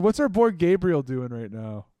What's our boy Gabriel doing right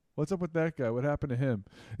now? What's up with that guy? What happened to him?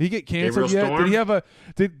 Did he get canceled Gabriel yet? Storm? Did he have a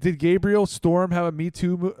did Gabriel Storm have a Me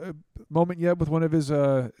Too moment yet with one of his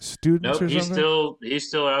students Nope, or something? he's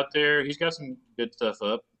still out there. He's got some good stuff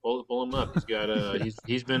up. Pull him up. He's got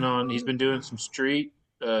he's been doing some street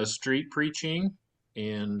preaching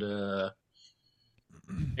and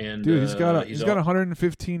Dude, he's got he's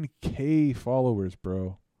 115K followers,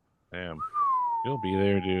 bro. Damn. You'll be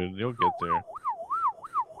there, dude. You'll get there.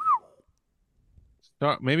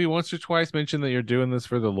 Maybe once or twice mention that you're doing this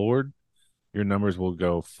for the Lord, your numbers will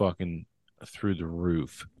go fucking through the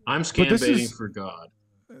roof. I'm scam baiting for God.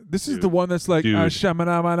 This is the one that's like Well, well,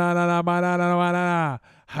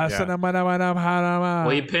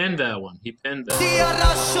 he pinned that one. He pinned that.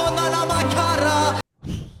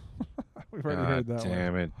 We've already heard that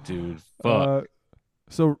damn one. it, dude. Fuck.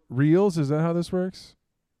 So Reels, is that how this works?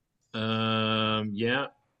 Yeah.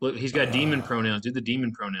 Look, he's got demon pronouns. Do the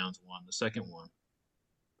demon pronouns one, the second one.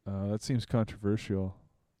 That seems controversial.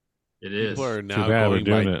 It is. People are now going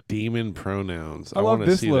by demon pronouns. I love want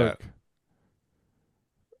to this see look.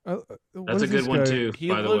 That's a good one too,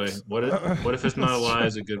 by the way. What if it's not a lie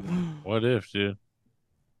is a good one. What if, dude?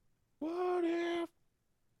 What if?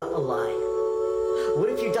 A lie. What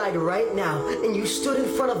if you died right now and you stood in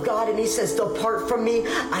front of God and he says, depart from me,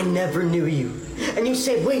 I never knew you. And you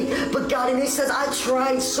say, wait, but God, and he says, I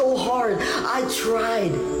tried so hard. I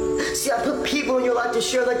tried. See, I put people in your life to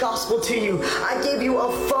share the gospel to you. I gave you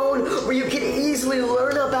a phone where you could easily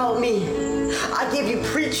learn about me. I gave you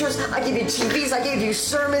preachers, I gave you TVs, I gave you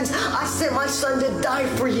sermons. I sent my son to die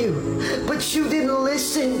for you. But you didn't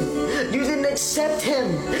listen. You didn't accept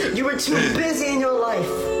him. You were too busy in your life.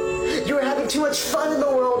 You were having too much fun in the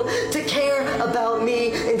world to care about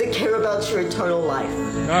me and to care about your eternal life.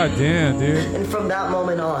 God damn, dude. And from that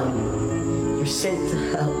moment on, you're sent to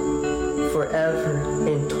hell forever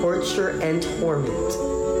in torture and torment.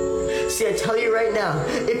 See, I tell you right now,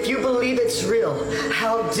 if you believe it's real,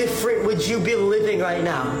 how different would you be living right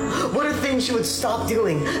now? What are things you would stop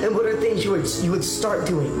doing, and what are things you would start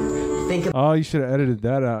doing? Think about. Oh, you should have edited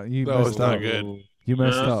that out. You That messed was not up. good. You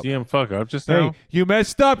messed up. See him fuck up just Hey, now. you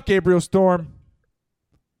messed up, Gabriel Storm.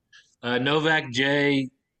 Novak J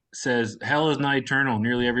says, hell is not eternal.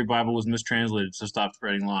 Nearly every Bible was mistranslated, so stop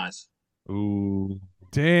spreading lies. Ooh.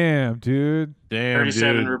 Damn, dude. Damn,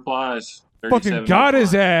 37 dude. replies. Fucking got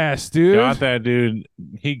his ass, dude. Got that, dude.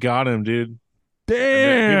 He got him, dude.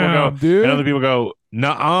 Damn, dude. And other people go,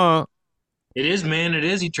 nuh-uh. It is, man. It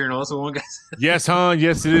is eternal. That's what one guy said. Yes, huh?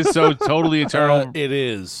 Yes, it is so totally eternal. It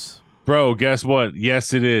is. Bro, guess what?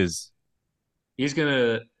 Yes, it is. He's going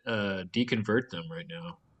to deconvert them right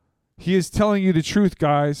now. He is telling you the truth,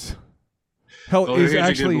 guys. Hell is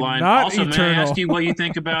actually not also, eternal. May I ask you what you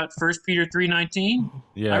think about 1 Peter 3:19?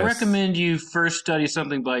 Yes. I recommend you first study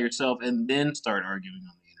something by yourself and then start arguing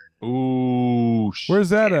on the internet. Ooh. Where's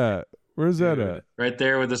that at? Where's that at? Right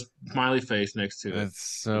there with a smiley face next to it. That's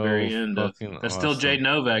so the very end. fucking That's awesome. still Jay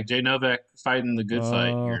Novak. Jay Novak fighting the good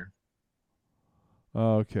fight here.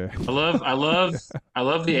 Oh, okay. I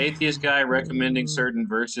love the atheist guy recommending certain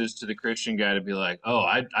verses to the Christian guy to be like, oh,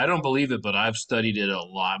 I don't believe it, but I've studied it a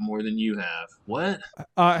lot more than you have. What?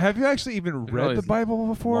 Have you actually even read the Bible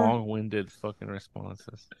before? Long-winded fucking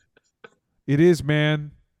responses. It is,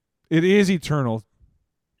 man. It is eternal.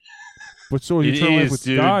 But so is eternal life with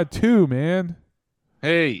God too, man.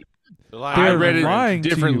 Hey, I read it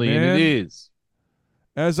differently, and it is.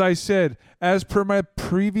 As I said, as per my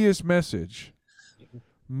previous message,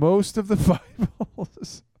 most of the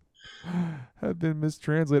Bibles have been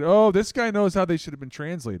mistranslated. Oh, this guy knows how they should have been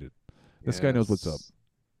translated. This guy knows what's up.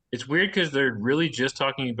 It's weird because they're really just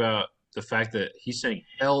talking about the fact that he's saying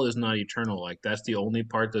hell is not eternal. Like, that's the only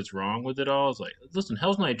part that's wrong with it all. It's like, listen,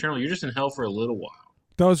 hell's not eternal. You're just in hell for a little while.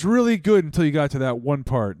 That was really good until you got to that one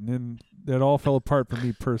part, and then that all fell apart for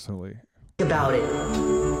me personally. Think about it.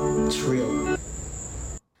 It's real.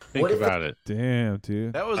 Think about it. Damn,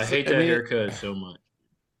 dude. That was. I hate that haircut so much.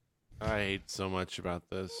 I hate so much about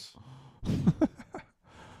this.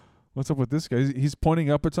 What's up with this guy? He's pointing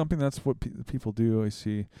up at something. That's what people do. I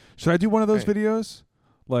see. Should I do one of those videos?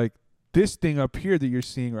 Like this thing up here that you're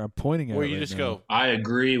seeing, or I'm pointing at. Where you just go. I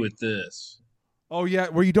agree with this. Oh yeah,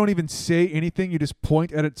 where you don't even say anything. You just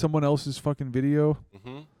point at someone else's fucking video.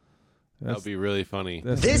 Mm-hmm. That would be really funny.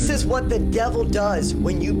 This is what the devil does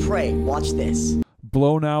when you pray. Watch this.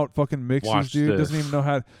 Blown out fucking mixes, Watch dude. this. Doesn't even know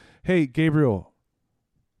how. Hey, Gabriel.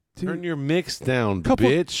 Turn your mix down, Couple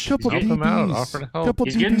bitch. DBs. Help him out. Offer to help. Couple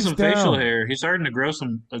He's getting DBs some down. facial hair. He's starting to grow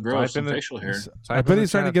some facial hair. I bet he's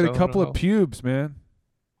starting to get a couple of pubes, man.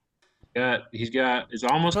 He's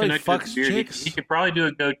almost Probably connected to fucks the beard. chicks. He could probably do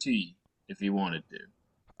a goatee if he wanted to.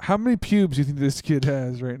 How many pubes do you think this kid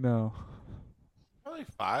has right now? Probably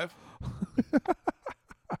 5.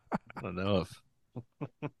 I don't know if.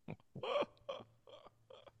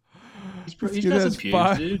 He's got some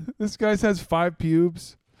pubes, dude. This guy has 5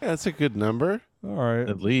 pubes. Yeah, that's a good number. All right.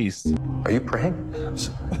 At least. Are you praying?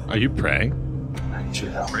 Are you praying? I need your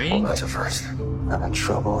help. Praying? Hold on to first. I'm in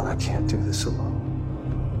trouble and I can't do this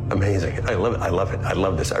alone. Amazing. I love it. I love it. I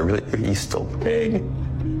love this. He's still praying.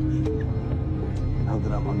 Now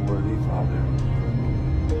that I'm unworthy, Father,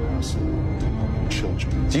 I also love your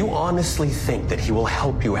children. Do you honestly think that he will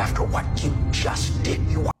help you after what you just did?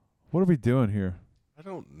 What are we doing here? I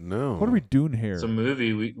don't know. What are we doing here? It's a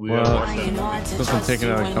movie. We gotta watch that. Something taken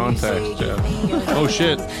out of context, Jeff. Oh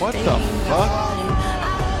shit! What the fuck?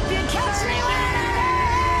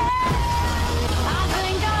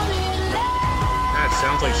 That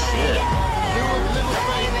sounds like shit.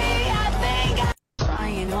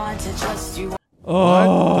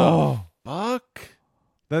 Oh, Fuck.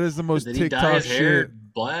 that is the most Did he dye TikTok his hair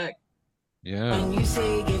shit. black? Yeah. Let's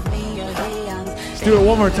do it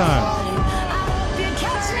one more time.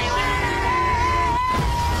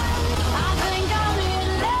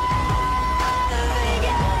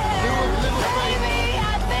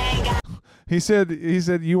 He said,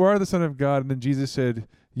 you are the Son of God. And then Jesus said,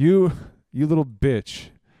 you little bitch.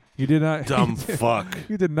 You did not. Dumb fuck.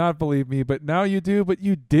 You did not believe me, but now you do, but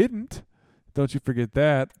you didn't. Don't you forget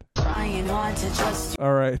that.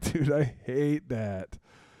 All right, dude, I hate that.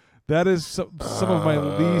 That is some of my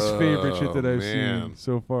least favorite shit that I've seen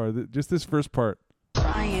so far. Just this first part.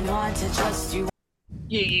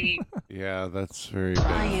 Yeah, that's very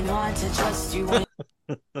bad.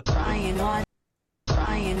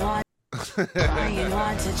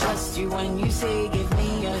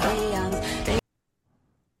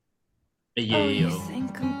 Yeah.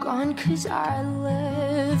 Think I'm gone 'cause I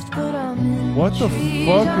left, but I'm in What the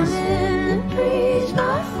fuck is? breeze,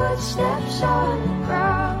 my footsteps on the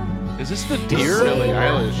ground. Is this the deer? Billie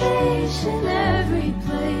Eilish.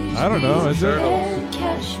 I don't know. Is it?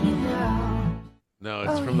 Catch me now. No,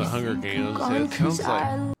 it's from the Hunger Games. It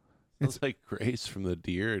sounds like Grace from the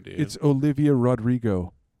Deer, dude. It's Olivia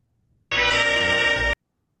Rodrigo.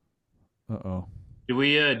 Uh-oh. Did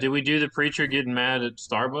we do the preacher getting mad at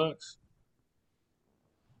Starbucks?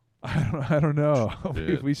 I don't know.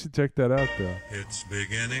 We should check that out though. It's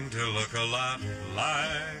beginning to look a lot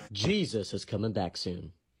like Jesus is coming back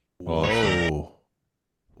soon. Whoa.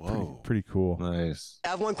 Whoa. Pretty cool. Nice. I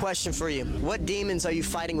have one question for you. What demons are you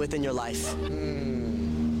fighting with in your life?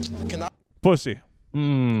 Pussy.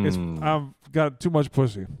 Mm. I've got too much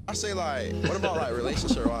pussy. I say, like, what about, like,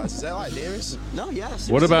 relationship-wise? Is that, like, demons? No, yes.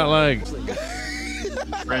 What about like?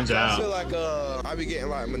 Friends I out. feel like I be getting,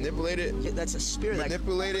 like, manipulated. Yeah, that's a spirit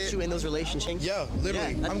Manipulated. that puts you in those relationships. Yeah,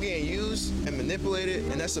 literally. Yeah. I'm getting used and manipulated,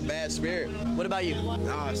 and that's a bad spirit. What about you?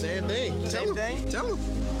 Nah, same thing. Same thing? Tell him.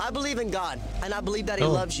 I believe in God, and I believe that He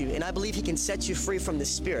loves you, and I believe He can set you free from the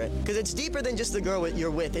spirit. Because it's deeper than just the girl you're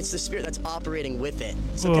with. It's the spirit that's operating with it.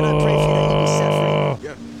 So can I pray for you that you be set free?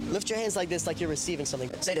 Yeah. Lift your hands like this, like you're receiving something.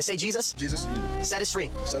 Say this. Say, Jesus. Jesus, Set us free.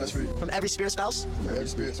 set us free From every spirit spouse. from every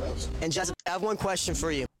spirit spouse. And Jezebel, I have one question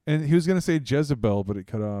for you. And he was gonna say Jezebel, but it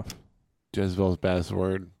cut off. Jezebel's best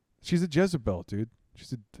word. She's a Jezebel, dude.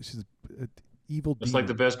 She's a evil. It's like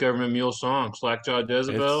the best government mule song, Slackjaw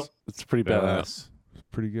Jezebel. It's pretty badass.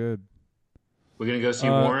 Pretty good. We're gonna go see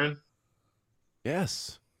Warren.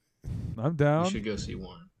 Yes. I'm down. We should go see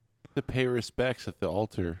Warren. To pay respects at the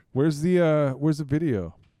altar. Where's the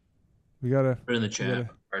video? We gotta Put it in the chat.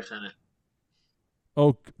 Or send it.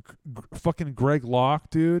 Oh, fucking Greg Locke,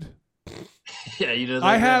 dude. Yeah, you know.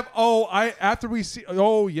 I have. Oh, after we see.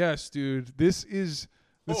 Oh yes, dude. This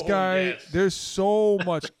guy. Yes. There's so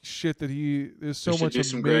much shit that there's so much do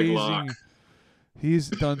some Greg amazing. Locke. He's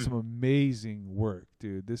done some amazing work,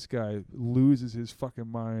 dude. This guy loses his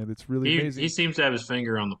fucking mind. It's really amazing. He seems to have his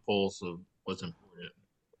finger on the pulse of what's important.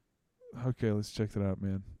 Okay, let's check that out,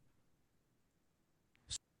 man.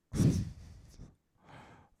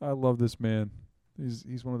 I love this man.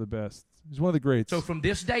 He's one of the best. He's one of the greats. So from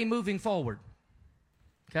this day moving forward,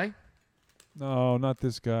 okay? No, not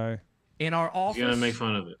this guy. In our office, You're gonna make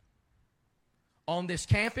fun of it. on this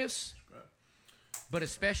campus, but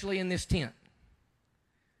especially in this tent,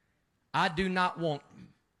 I do not want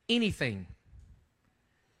anything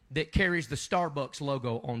that carries the Starbucks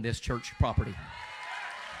logo on this church property.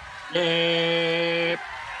 Yeah.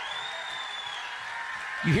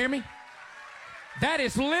 You hear me? That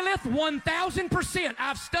is Lilith 1,000%.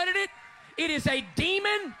 I've studied it. It is a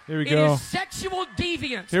demon. Here we It go. is sexual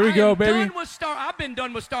deviance. Here we go, baby. I've been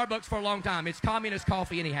done with Starbucks for a long time. It's communist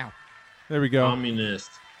coffee anyhow. There we go. Communist.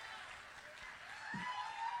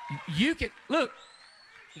 You can look.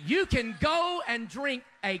 You can go and drink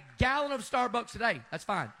a gallon of Starbucks a day. That's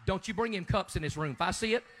fine. Don't you bring in cups in this room. If I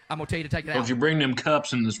see it, I'm gonna tell you to take it out. Don't you bring them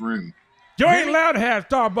cups in this room? You ain't allowed to have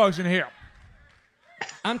Starbucks in here.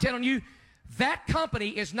 I'm telling you, that company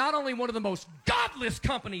is not only one of the most godless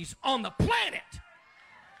companies on the planet.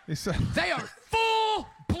 They are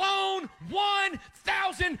full-blown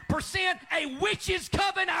 1,000% a witch's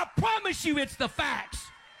coven. I promise you, it's the facts.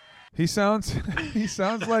 He sounds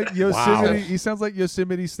like Yosemite. He sounds like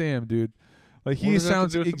Yosemite Sam, dude. Like he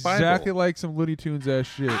sounds exactly like some Looney Tunes ass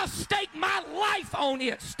shit. I'll stake my life on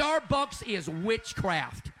it. Starbucks is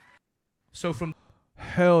witchcraft. So from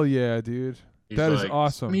hell yeah, dude. That is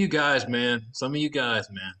awesome. Some of you guys, man.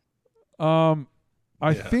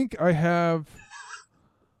 I think I've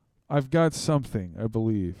got something, I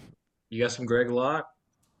believe. You got some Greg Locke?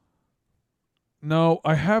 No,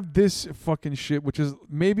 I have this fucking shit, which is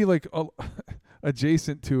maybe like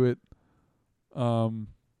adjacent to it.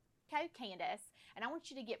 Okay, Candace, and I want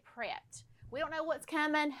you to get prepped. We don't know what's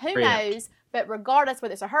coming. Who knows? But regardless,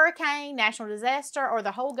 whether it's a hurricane, national disaster, or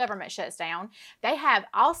the whole government shuts down, they have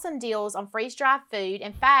awesome deals on freeze-dried food.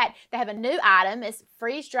 In fact, they have a new item. It's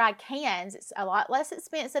freeze-dried cans. It's a lot less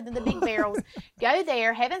expensive than the big barrels. Go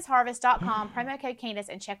there, heavensharvest.com, promo code Candace,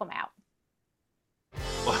 and check them out.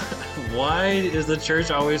 Why is the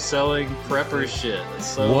church always selling prepper shit?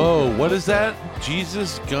 Whoa, what is that?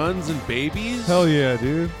 Jesus, guns, and babies? Hell yeah,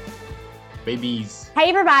 dude. Babies. Hey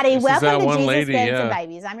everybody, This welcome to Jesus, lady, Guns, and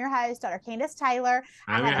Babies. I'm your host, Dr. Candace Taylor.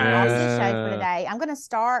 I have an awesome show for today. I'm going to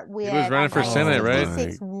start with He was running for Senate, right?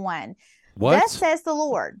 6:1. What? Thus says the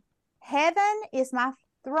Lord, heaven is my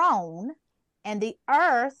throne, and the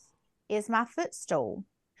earth is my footstool.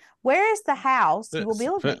 Where is the house you will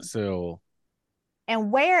build me? Footstool.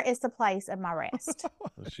 And where is the place of my rest?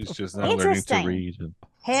 She's just not learning to read.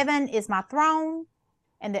 Heaven is my throne,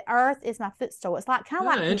 and the earth is my footstool. It's like kind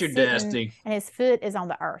of like he's sitting, and his foot is on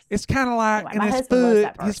the earth. It's kind of like anyway, my husband loves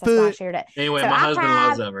that verse. That's why I shared it. Anyway, so my I husband have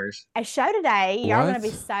loves that verse. A show today. Y'all are going to be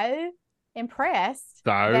so impressed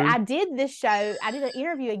that I did this show. I did an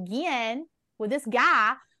interview again with this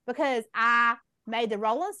guy because I made the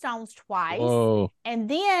Rolling Stones twice. Whoa. And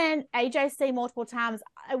then AJC multiple times.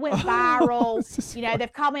 It went viral. You know,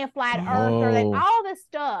 they've called me a flat earther. All this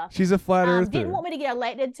stuff. She's a flat earther. Didn't want me to get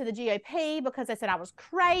elected to the GOP because they said I was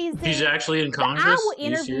crazy. She's actually in Congress? I will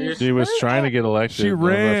interview. She was trying to get elected. She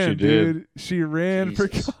ran, did. dude. She ran for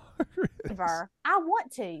Congress. I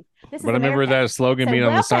want to. This But I remember that slogan being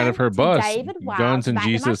on the side of her bus. Guns and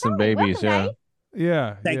Jesus and babies. Yeah.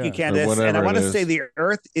 Yeah. Thank you, Candace. And I want to say the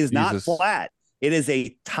earth is not flat. It is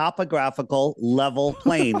a topographical level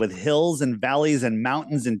plain with hills and valleys and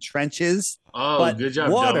mountains and trenches. Oh, but good job,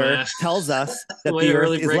 water dumbass. tells us that Way the to earth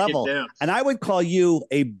really is break it level. down. And I would call you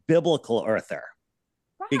a biblical earther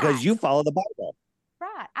because you follow the Bible.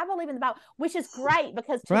 Right. I believe in the Bible, which is great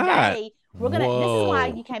because today we're going to, this is why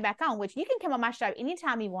you came back on, which you can come on my show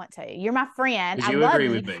anytime you want to. You're my friend. I love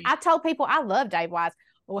you. I told people I love Dave Wise.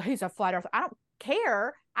 Well, he's a flat earther. I don't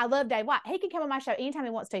care. I love Dave White. He can come on my show anytime he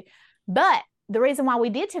wants to. But the reason why we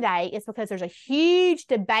did today is because there's a huge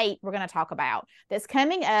debate we're going to talk about that's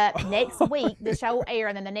coming up next week. The show will air,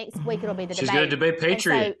 and then the next week it'll be the debate. She's going to debate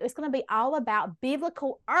Patriot. So it's going to be all about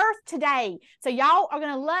biblical Earth today. So y'all are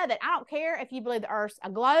going to love it. I don't care if you believe the Earth's a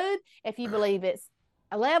globe, if you believe it's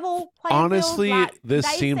a level playing Honestly, field. Like this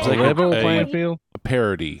seems like a level playing field. A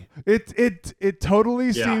parody. It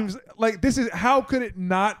totally seems like this is. How could it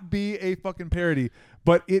not be a fucking parody?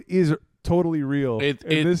 But it is totally real.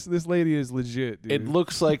 This lady is legit, dude. It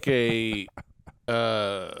looks like a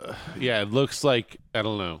it looks like I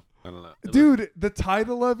don't know. Dude, the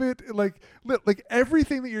title of it, like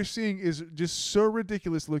everything that you're seeing is just so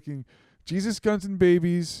ridiculous looking. Jesus, Guns and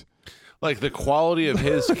Babies. Like the quality of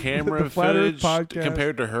his camera footage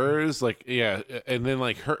compared to hers, and then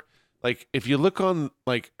like her, like if you look on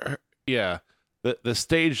like her, the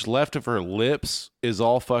stage left of her lips is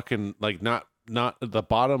all fucking like not the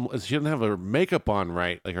bottom. She doesn't have her makeup on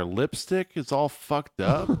right. Like her lipstick is all fucked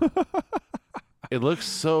up. It looks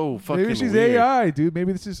so fucking. Maybe she's weird. AI, dude.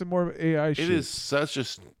 Maybe this is some more AI shit. It is such a.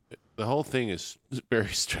 The whole thing is very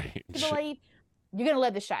strange. I believe you're gonna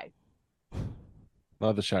love the show.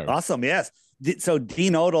 Love the show. Awesome. Yes. So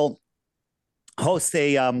Dean Odell hosts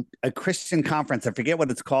a Christian conference. I forget what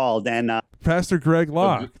it's called. And Pastor Greg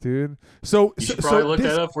Locke, dude. So you should probably look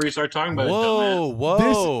that up before you start talking about it.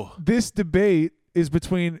 Whoa. This debate is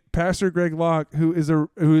between Pastor Greg Locke, who is a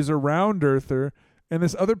round earther, and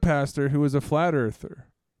this other pastor who is a flat earther.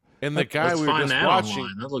 And the guy we were just watching.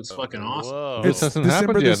 Online. That looks fucking awesome. Whoa. This hasn't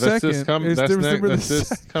happened yet. That's this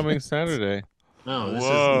coming Saturday. No, this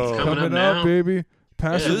is coming up now, baby.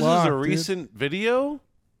 Pastor this Locke, is a dude. recent video?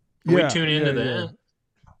 We tune into that.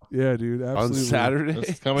 Yeah, dude. Absolutely. On Saturday?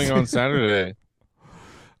 It's coming on Saturday.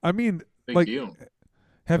 I mean, Big like, deal.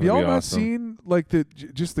 have That'd y'all be not awesome. seen like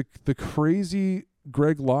the crazy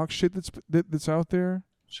Greg Locke shit that's out there?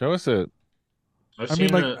 Show us it. I've I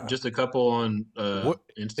seen mean, like, just a couple on What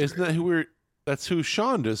Instagram. isn't that who we're? That's who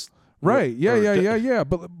Sean just. Right. Yeah. or- Yeah.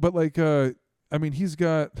 But like, I mean, he's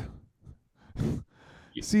got.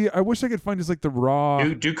 See, I wish I could find just like the raw.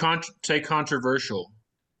 Say controversial,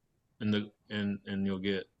 and you'll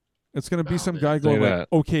get. It's gonna be some man. guy going Say like,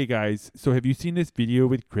 "Okay, guys, so have you seen this video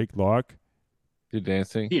with Greg Locke? Dude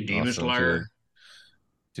dancing. He a demon Awesome, slayer.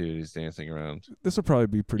 Dude, he's dancing around. This will probably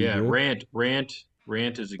be pretty good."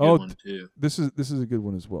 Rant is a good one too. This is a good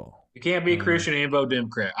one as well. You can't be a Christian and vote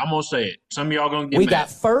Democrat. I'm gonna say it. Some of y'all gonna get We mad. got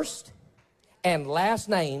first and last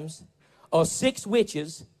names of 6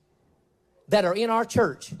 witches that are in our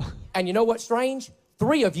church. And you know what's strange?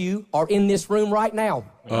 3 of you are in this room right now.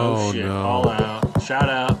 Oh, shit! no. All out. Shout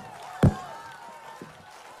out.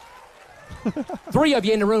 3 of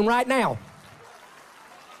you in the room right now.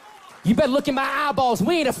 You better look in my eyeballs.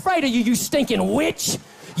 We ain't afraid of you, you stinking witch.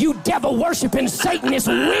 You devil-worshiping Satanist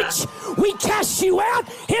witch. We cast you out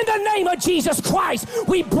in the name of Jesus Christ.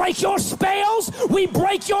 We break your spells. We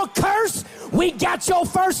break your curse. We got your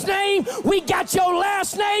first name. We got your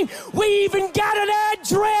last name. We even got an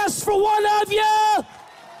address for one of you.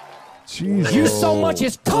 Jesus. You so much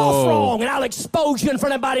as cough wrong, and I'll expose you in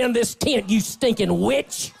front of everybody in this tent, you stinking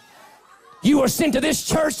witch. You were sent to this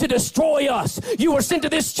church to destroy us. You were sent to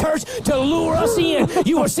this church to lure us in.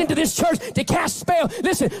 You were sent to this church to cast spell.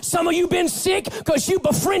 Listen, some of you been sick because you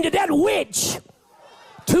befriended that witch.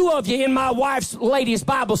 2 of you in my wife's ladies'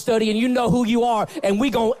 Bible study, and you know who you are, and we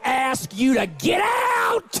gonna ask you to get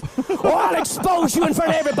out, or I'll expose you in front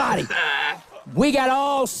of everybody. We got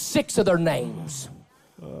all 6 of their names.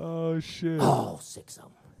 Oh shit! All 6 of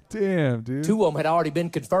them. Damn, dude. 2 of them had already been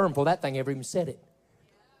confirmed before that thing ever even said it.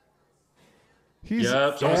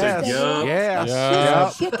 Yup. Someone said yup.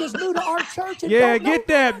 Yes. Shit is new to our church. And Yeah, don't know get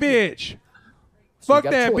that bitch. So Fuck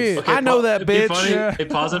you got a that choice. bitch. Okay, I know that it'd be bitch. funny- Yeah. Hey,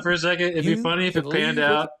 pause it for a second. It'd be You funny if it can panned leave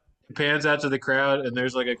out. It pans out to the crowd, and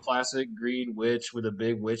there's like a classic green witch with a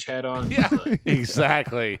big witch hat on. Yeah.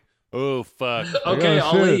 Exactly. Oh fuck. Okay, Oh,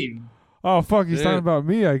 I'll shit. leave. Oh fuck, he's Yeah. talking about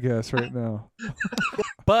me, I guess, right now.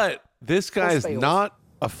 But this guy's fails. not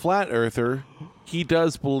a flat earther. He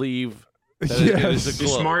does believe that it Yes. is a He's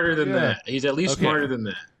globe. smarter than Yeah. that. He's at least Okay. smarter than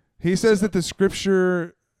that. He says that the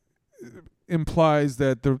scripture implies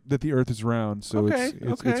that the earth is round, so Okay.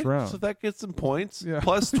 it's round. So that gets some points. Yeah.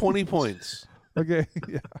 Plus 20 points. Okay,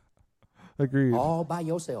 yeah. Agreed. all by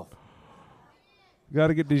yourself. Got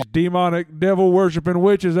to get these demonic, devil-worshipping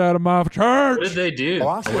witches out of my church. What did they do? Oh,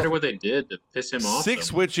 I wonder what they did to piss him off. 6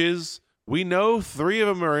 so much. witches. We know 3 of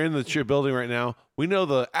them are in the building right now. We know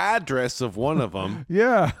the address of one of them.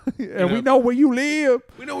 Yeah, and we know where you live.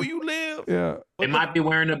 We know where you live. Yeah. They might be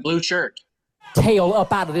wearing a blue shirt. Tail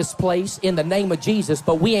up out of this place in the name of Jesus,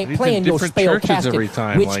 but we ain't These are playing your different spell churches casting, every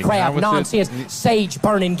time, like, how witchcraft, was it- nonsense, sage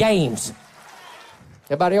burning games.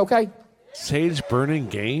 Everybody okay? Sage burning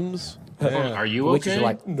games? Are you Witches okay? are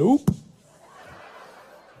like, nope.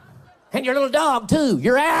 And your little dog too.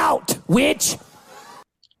 You're out, witch.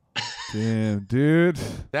 Damn, dude.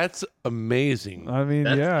 That's amazing. I mean,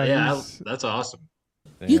 he's- that's awesome.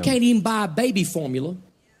 You can't even buy baby formula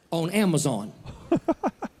on Amazon.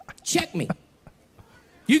 Check me.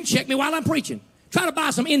 You can check me while I'm preaching. Try to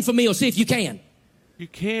buy some Infamil, see if you can. You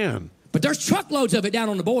can. But there's truckloads of it down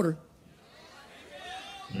on the border.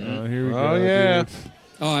 Oh, here we go. Oh, yeah. dude.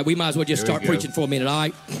 All right, we might as well just Here we start go. preaching for a minute, all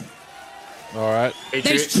right? All right.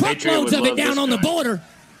 There's Patriot truckloads would of it love down this on the guy. border.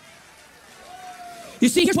 You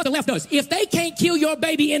see, here's what the left does. If they can't kill your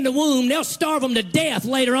baby in the womb, they'll starve them to death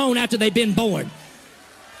later on after they've been born.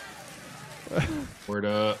 Word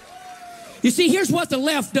up. You see, here's what the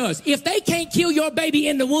left does. If they can't kill your baby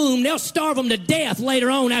in the womb, they'll starve them to death later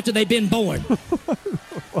on after they've been born.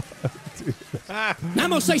 Now, I'm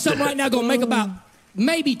going to say something right now going to make about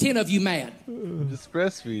maybe 10 of you mad. Just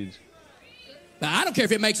breastfeed. Now, I don't care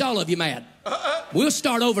if it makes all of you mad. We'll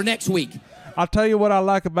start over next week. I'll tell you what I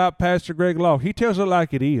like about Pastor Greg Locke. He tells it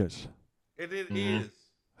like it is. It is.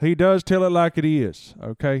 He does tell it like it is,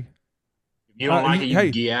 okay? If you don't like it, you hey.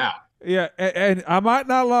 can get out. Yeah, and I might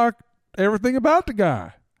not like everything about the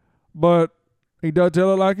guy, but he does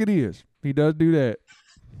tell it like it is. He does do that.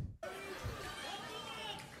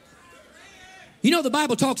 You know, the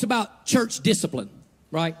Bible talks about church discipline,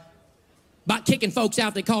 right? About kicking folks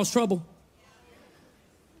out that cause trouble.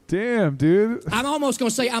 Damn, dude. I'm almost going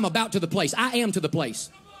to say I'm about to the place. I am to the place.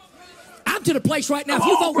 I'm I'm to the place right now. If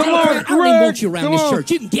you vote Democrat, I don't even want you around this church.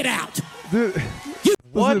 You can get out.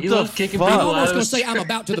 What the fuck? I'm almost going to say I'm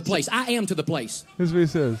about to the place. I am to the place. Here's what he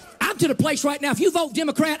says. I'm to the place right now. If you vote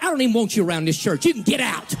Democrat, I don't even want you around this church. You can get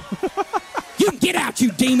out. You can get out,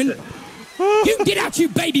 you demon. You can get out, you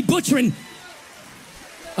baby butchering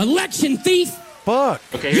election thief. Fuck.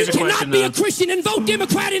 Okay, here's you cannot be a Christian and vote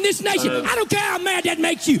Democrat in this nation. I don't care how mad that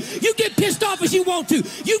makes you. You get pissed off as you want to.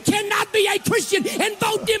 You cannot be a Christian and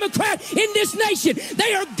vote Democrat in this nation.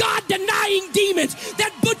 They are God-denying demons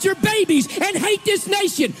that butcher babies and hate this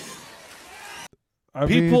nation.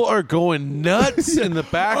 People are going nuts in the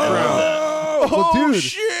background. Well, dude,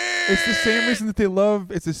 shit! It's the same reason that they love.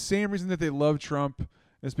 It's the same reason that they love Trump.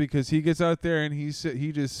 It's because he gets out there and he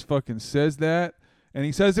just fucking says that, and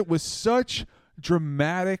he says it with such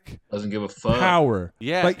dramatic, doesn't give a fuck power.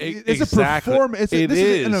 Yeah, like it's exactly. A performance. This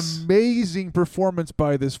is an amazing performance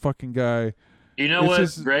by this fucking guy. You know what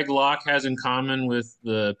Greg Locke has in common with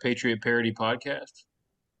the Patriot Parody podcast?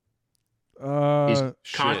 He's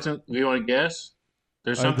constant. You want to guess?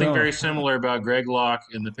 There's something very similar about Greg Locke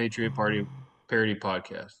and the Patriot Parody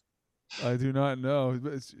podcast. I do not know.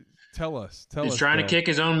 Tell us. He's trying to kick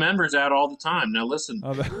his own members out all the time. Now listen,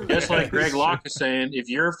 just like Greg Locke is saying, if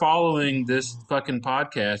you're following this fucking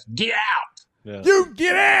podcast, get out. Yeah. You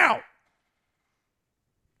get out.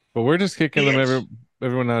 But we're just kicking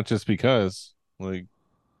everyone out just because, like.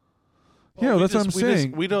 Yeah, that's what I'm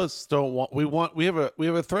saying. We don't want. We have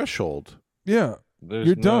a threshold. Yeah,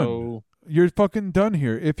 you're done. You're fucking done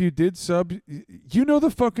here. If you did sub, you know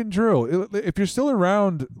the fucking drill. If you're still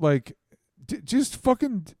around, like, just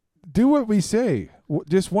fucking do what we say.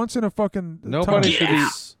 Just once in a fucking nobody should be.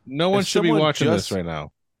 No one should be watching this right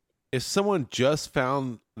now. If someone just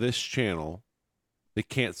found this channel, they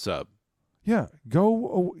can't sub. Yeah,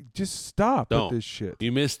 go. Just stop with this shit.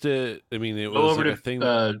 You missed it. I mean, it go was over like to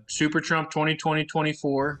a thing. Super Trump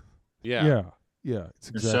 2020-24. Yeah. It's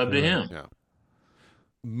exactly sub to him. Yeah.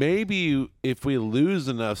 Maybe if we lose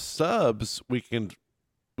enough subs,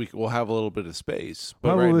 we'll have a little bit of space.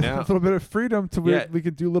 But right now, a little bit of freedom to we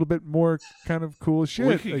can do a little bit more kind of cool shit.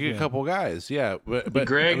 We could get a couple guys, yeah. But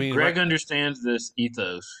Greg understands this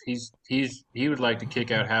ethos. He would like to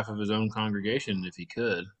kick out half of his own congregation if he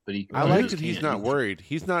could, but I like that he's not worried.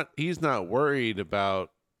 He's not worried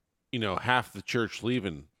about half the church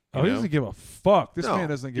leaving. He doesn't give a fuck. This man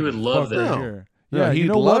doesn't give a fuck. He would love that. Right here. Yeah, he'd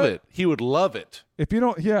love it. He would love it. If you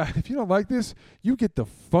don't like this, you get the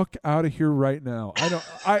fuck out of here right now.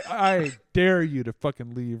 I dare you to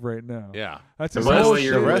fucking leave right now. Yeah, that's the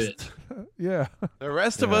rest. Yeah, the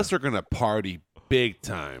rest of us are gonna party big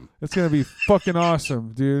time. It's gonna be fucking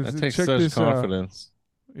awesome, dude. That takes Check such this confidence.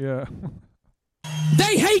 Out. Yeah.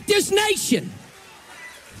 They hate this nation.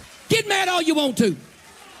 Get mad all you want to.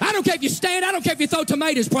 I don't care if you stand. I don't care if you throw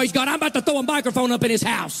tomatoes. Praise God. I'm about to throw a microphone up in his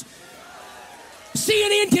house.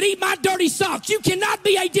 CNN can eat my dirty socks. You cannot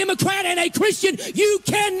be a Democrat and a Christian. You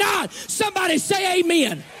cannot. Somebody say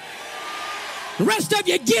amen. The rest of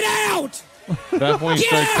you, get out. That's when you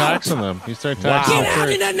start taxing them. You start taxing them. Get out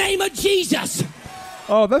in the name of Jesus.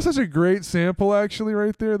 Oh, that's such a great sample, actually,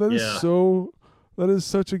 right there. That is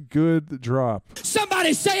such a good drop.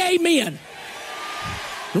 Somebody say amen.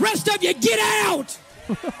 The rest of you, get out.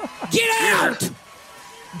 Get out.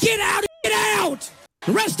 Get out. Get out.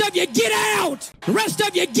 The rest of you, get out! The rest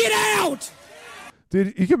of you, get out!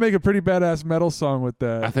 Dude, you can make a pretty badass metal song with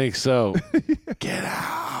that. I think so. Get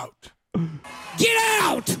out! Get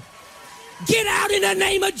out! Get out in the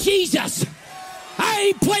name of Jesus! I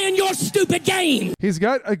ain't playing your stupid game! He's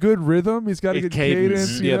got a good rhythm. He's got a good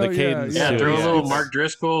cadence. The cadence. Yeah, throw a little Mark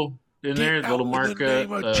Driscoll in there. A little Mark.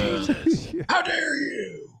 How dare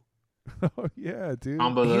you! Oh, yeah, dude.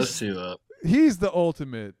 Combo those two up. He's the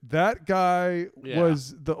ultimate. That guy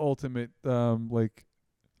was the ultimate. I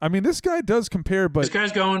mean, this guy does compare, but this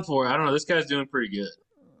guy's going for it. I don't know. This guy's doing pretty good.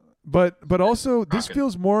 But also, this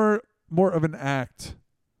feels more of an act.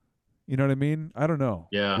 You know what I mean? I don't know.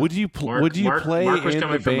 Yeah. Would you play in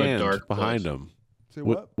the band behind him?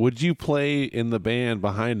 Would you play in the band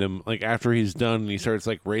behind him, like after he's done and he starts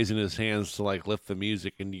like raising his hands to like lift the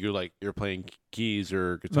music, and you're playing keys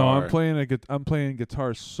or guitar? No, I'm playing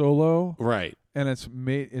guitar solo. Right. And it's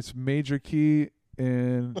major key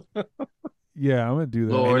and yeah, I'm gonna do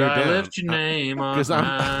that. Lord, I lift your name on because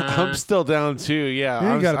I'm still down too. Yeah, you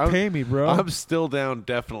ain't gotta pay me, bro. I'm still down,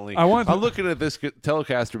 definitely. I'm looking at this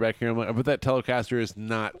Telecaster back here. I'm like, I bet that Telecaster is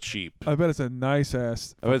not cheap. I bet it's a nice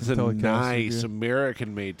ass. I bet it's a nice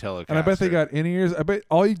American-made Telecaster. And I bet they got in-ears. I bet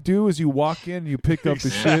all you do is you walk in, you pick up the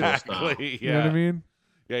shit. Exactly. You know what I mean?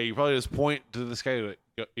 Yeah, you probably just point to this guy. Like,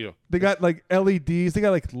 They got like LEDs. They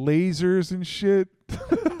got like lasers and shit.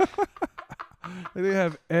 They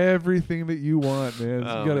have everything that you want, man.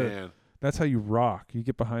 Oh, you gotta, man. That's how you rock. You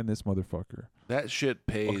get behind this motherfucker. That shit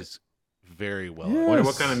pays very well. Yes. I wonder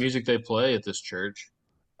what kind of music they play at this church.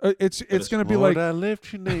 It's going to be like... I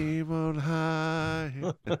lift your name on high.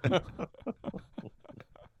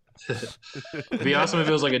 It'd be awesome if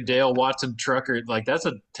it was like a Dale Watson trucker. Like, that's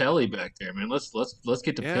a telly back there, man. Let's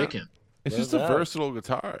get to picking. It's just a versatile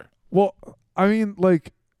guitar. Well, I mean,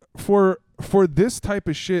 like, for this type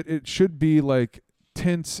of shit, it should be like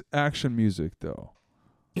tense action music, though.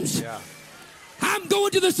 Yeah. I'm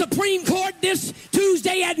going to the Supreme Court this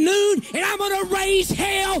Tuesday at noon, and I'm going to raise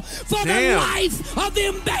hell for the life of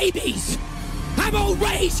them babies. I'm going to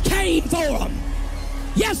raise Cain for them.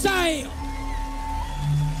 Yes, I am.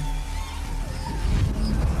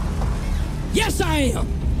 Yes, I am.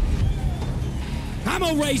 I'm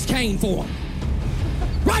going to raise Cain for them.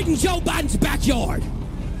 Right in Joe Biden's backyard.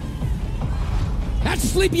 That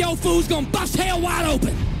sleepy old fool's going to bust hell wide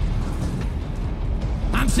open.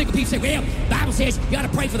 I'm sick of people saying, well, the Bible says you got to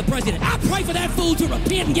pray for the president. I pray for that fool to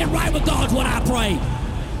repent and get right with God's what I pray.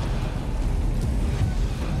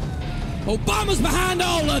 Obama's behind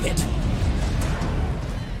all of it.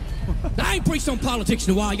 I ain't preached on politics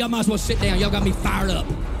in a while. Y'all might as well sit down. Y'all got me fired up.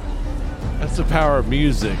 That's the power of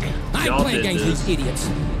music. I ain't playing games with these idiots.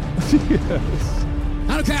 Yes.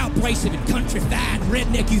 I don't care how abrasive and countrified and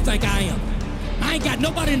redneck you think I am. I ain't got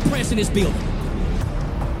nobody impressed in this building.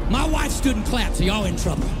 My wife stood and clapped, so y'all in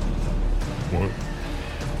trouble. What?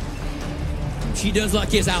 If she does like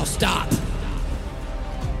this, I'll stop.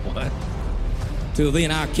 What? Till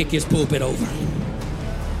then, I'll kick his pulpit over.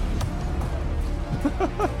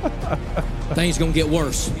 Things gonna get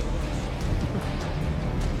worse.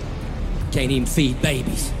 Can't even feed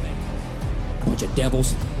babies. Bunch of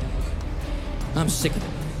devils. I'm sick of it.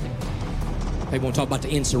 They won't talk about the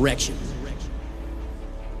insurrection.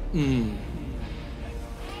 Let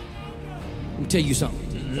me tell you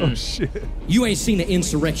something. Oh, shit. You ain't seen the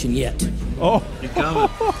insurrection yet. Oh. You coming?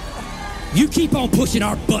 You keep on pushing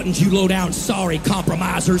our buttons, you low-down sorry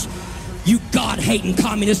compromisers. You God-hating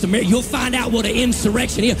communist America. You'll find out what an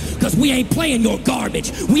insurrection is, because we ain't playing your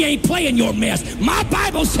garbage. We ain't playing your mess. My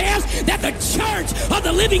Bible says that the church of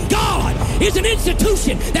the living God is an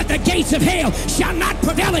institution that the gates of hell shall not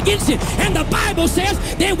prevail against it. And the Bible says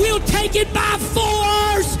that we'll take it by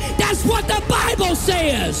force. That's what the Bible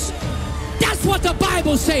says. That's what the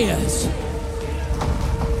Bible says.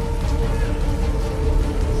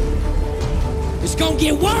 It's gonna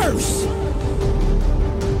get worse.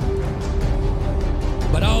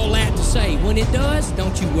 But all that to say, when it does,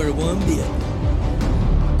 don't you worry one bit.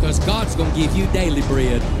 Because God's going to give you daily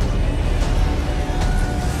bread.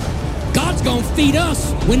 God's going to feed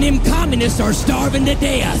us when them communists are starving to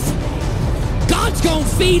death. God's going to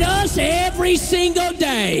feed us every single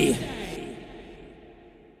day.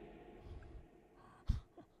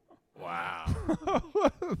 Wow.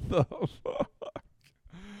 What the fuck?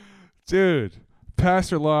 Dude,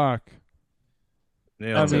 Pastor Locke.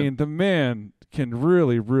 I mean, the man can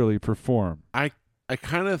really, really perform. I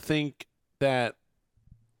kind of think that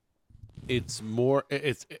it's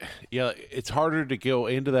harder to go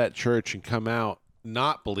into that church and come out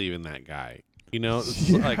not believing that guy. You know,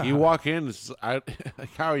 like you walk in, like,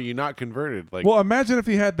 how are you not converted? Like, well, imagine if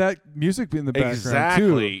he had that music in the background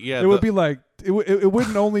exactly. too. Yeah, it would be like it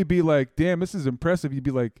wouldn't only be like, damn, this is impressive. You'd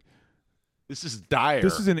be like, this is dire.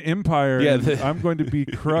 This is an empire. Yeah, I'm going to be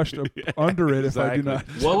crushed under it if I do not.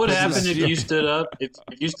 What would happen if you stood up? If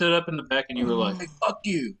you stood up in the back and you were like, "Hey, fuck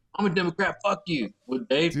you! I'm a Democrat. Fuck you!" Would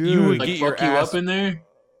they? You would like get fuck your you ass up in there?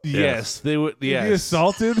 Yes, they would. Yes. Be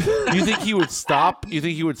assaulted. You think he would stop? You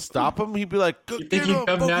think he would stop him? He'd be like, "You think he'd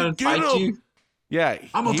come down and fight you?" Yeah,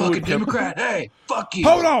 I'm a fucking Democrat. Hey, fuck you!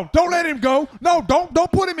 Hold on! Don't let him go. No,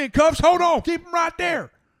 don't put him in cuffs. Hold on, keep him right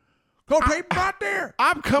there. Go keep him right there.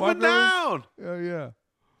 I'm coming down. Yeah.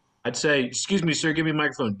 I'd say, excuse me, sir, give me a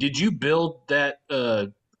microphone. Did you build that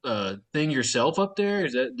thing yourself up there?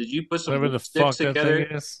 Did you put some sticks together?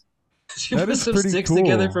 Did you put some sticks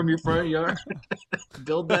together from your front yard?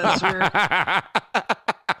 Build that, sir?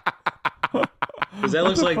 Because that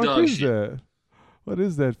looks like dog shit. What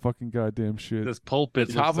is that fucking goddamn shit? This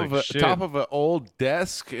pulpit top of an old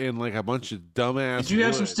desk and like a bunch of dumbass. Did you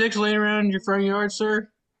have some sticks laying around in your front yard, sir?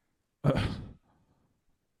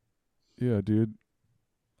 Yeah, dude.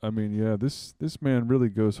 I mean, yeah, this man really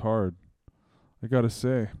goes hard. I gotta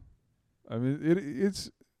say. I mean, it's.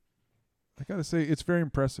 I gotta say, it's very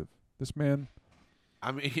impressive. This man.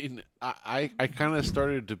 I mean, I kind of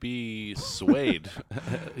started to be swayed.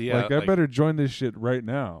 Yeah, I better join this shit right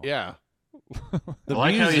now. Yeah. I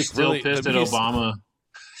like how he's still pissed at Obama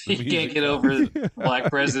He can't get over the black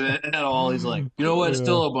president at all. He's like, you know what?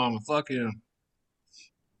 Still Obama. Fuck him.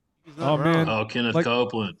 Oh man. Oh, Kenneth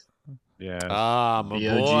Copeland. Yeah. Ah, my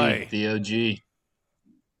boy. The OG.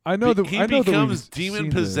 I know that he becomes demon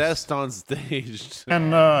possessed on stage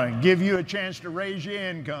and give you a chance to raise your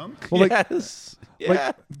income. Well, yes.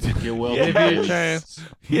 Yeah. You're welcome. Give you a chance.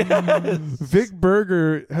 Yes. Vic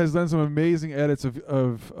Berger has done some amazing edits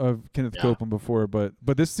of Kenneth Copeland before, but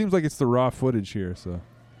this seems like it's the raw footage here. So,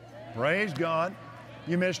 praise God.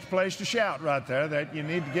 You missed a place to shout right there. That you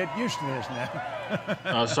need to get used to this now.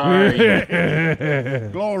 Oh, sorry.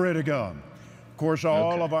 Glory to God. Of course,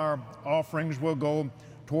 all of our offerings will go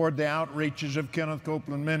toward the outreaches of Kenneth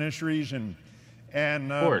Copeland Ministries and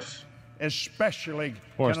of course, especially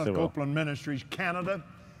Kenneth Copeland Ministries Canada,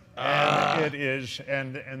 and it is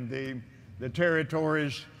and the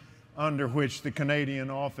territories under which the Canadian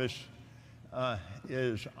office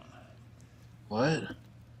is. What?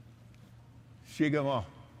 Shigama.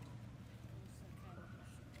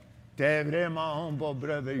 That guy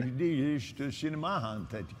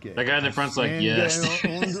in the front's like, yes.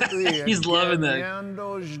 He's loving that.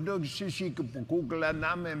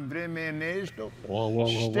 Whoa.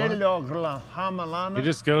 He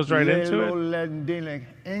just goes right into it.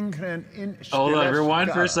 Hold on,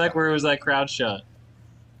 rewind for a sec where it was that crowd shot.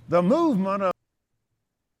 The movement of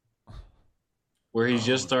where he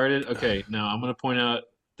just started. Okay, now I'm going to point out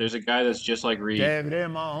there's a guy that's just like Reed. They're in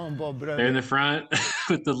the front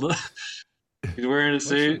with the he's wearing a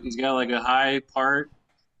suit. He's got like a high part.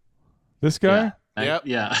 This guy?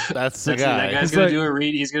 Yeah. That's the guy. That guy's going to do a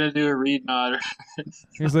Reed. He's going to do a Reed nod.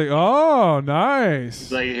 He's like, oh, nice.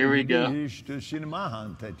 He's like, here we go. He's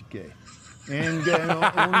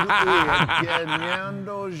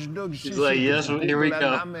like, yes, here we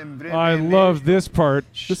go. I love this part.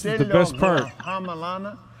 This is the best part.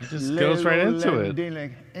 He just goes right into it.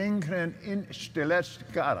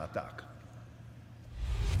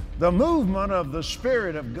 The movement of the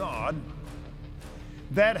Spirit of God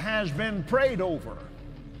that has been prayed over,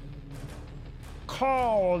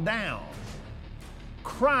 called down,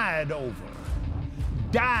 cried over,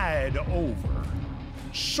 died over,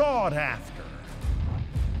 sought after.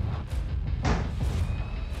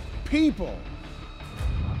 People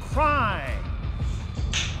crying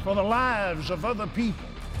for the lives of other people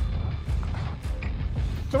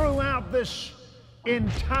throughout this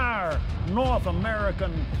entire North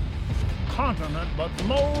American continent, but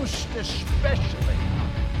most especially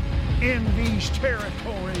in these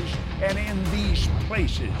territories and in these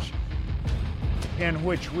places in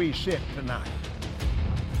which we sit tonight.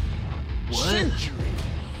 What? Centuries.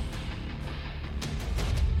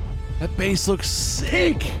 That bass looks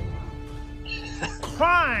sick.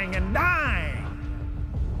 Crying and dying,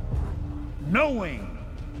 knowing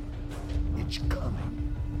it's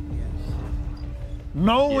coming.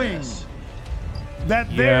 Knowing that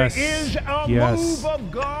there is a move of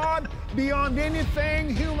God beyond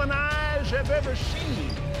anything human eyes have ever seen.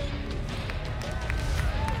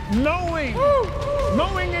 Knowing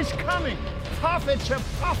it's coming. Prophets have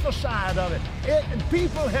prophesied of it.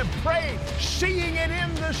 People have prayed, seeing it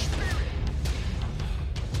in the Spirit.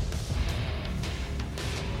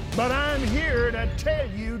 But I'm here to tell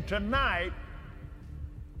you tonight,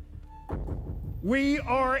 we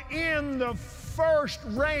are in the first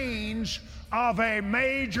rains of a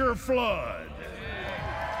major flood.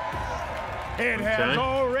 It has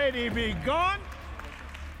already begun.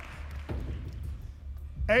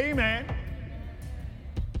 Amen.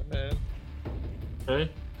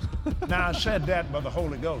 Okay. Now I said that by the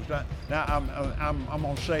Holy Ghost. Now I'm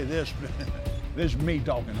gonna say this. This is me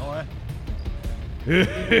talking, all right?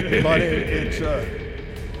 But it's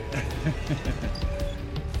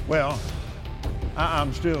well,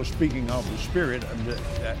 I'm still speaking of the Spirit,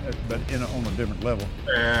 but on a different level.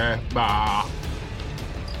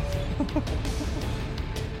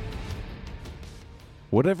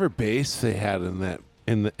 Whatever bass they had in that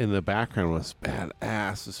in the background was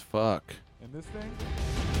badass as fuck. In this thing?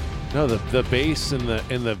 No, the bass in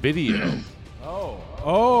the video.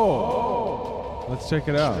 Oh. Let's check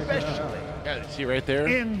it out. Especially see right there?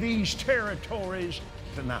 In these territories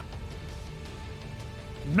tonight.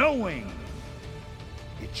 Knowing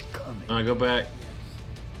it's coming. I go back.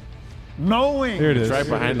 Knowing there it is. It's right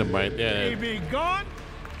behind them, right? Yeah. They be gone.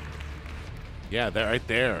 Yeah, they're right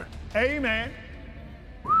there. Amen.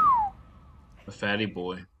 A fatty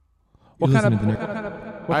boy. What kind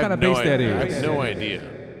of bass that is? I have no idea.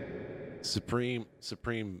 Supreme.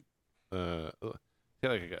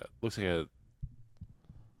 Looks like a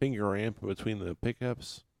finger amp between the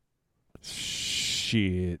pickups. Shit,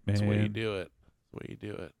 man. That's the way you do it.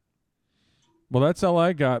 Well, that's all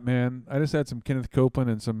I got, man. I just had some Kenneth Copeland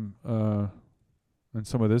and some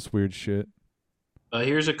of this weird shit.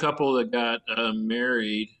 Here's a couple that got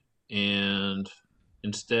married, and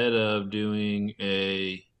instead of doing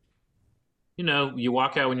a, you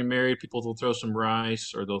walk out when you're married, people will throw some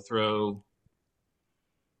rice or they'll throw,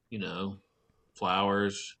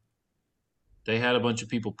 flowers. They had a bunch of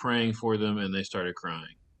people praying for them, and they started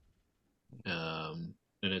crying. And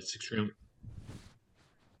it's extremely.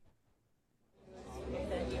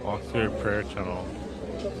 Walk through a prayer tunnel.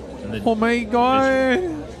 Oh my God!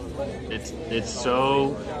 It's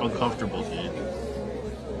so uncomfortable, dude.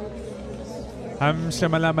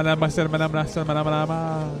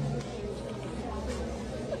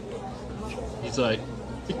 He's like,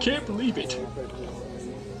 I can't believe it.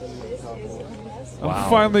 I'm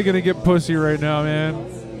finally gonna get pussy right now, man.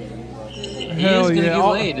 Hell yeah!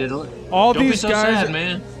 All Don't these be so guys, sad,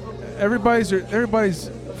 man. Everybody's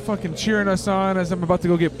fucking cheering us on as I'm about to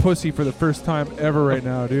go get pussy for the first time ever right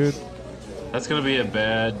now, dude. That's gonna be a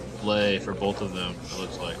bad play for both of them. It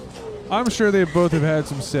looks like. I'm sure they both have had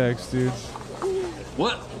some sex, dude.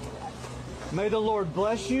 What? May the Lord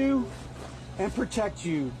bless you and protect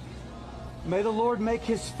you. May the Lord make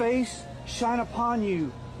his face shine upon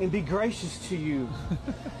you and be gracious to you.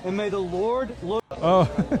 And may the Lord look. Oh,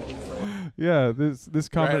 yeah, this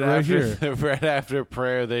comment right here. Right after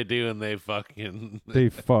prayer, they do, and they fucking. They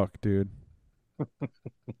fuck, dude.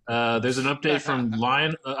 There's an update from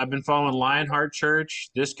Lion. I've been following Lionheart Church.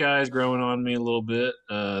 This guy's growing on me a little bit.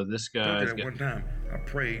 This guy's. One time, I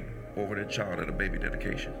prayed over the child at a baby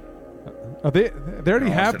dedication. They already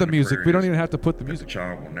have the music. We don't even have to put the music. The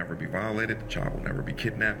child will never be violated. The child will never be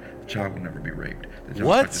kidnapped. The child will never be raped.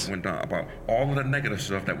 What? I just went down about all of the negative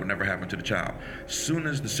stuff that would never happen to the child. As soon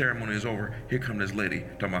as the ceremony is over, here come this lady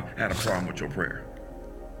talking about, I had a problem with your prayer.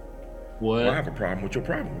 What? Well, I have a problem with your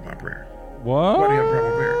problem with my prayer. What? Why do you have a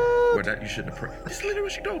problem with prayer? Well, that you shouldn't have prayed. This is literally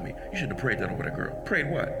what she told me. You shouldn't have prayed that over that girl. Prayed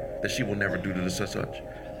what? That she will never do this such.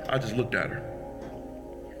 I just looked at her.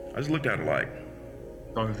 Like,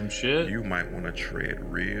 talking some shit. You might want to tread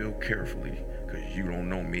real carefully, because you don't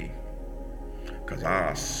know me. Because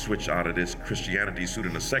I'll switch out of this Christianity suit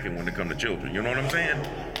in a second when it comes to children. You know what I'm saying?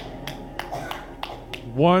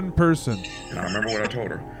 One person. And I remember what I told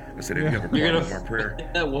her. I said, if you have a problem with my prayer,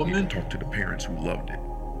 you can talk to the parents who loved it.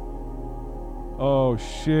 Oh,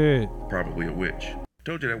 shit. Probably a witch.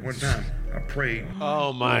 Told you that one time. I prayed.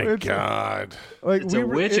 Oh, my God. It's a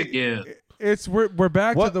witch again. We're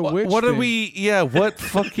back to the witch. What thing. did we? Yeah, what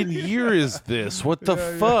fucking year is this? What the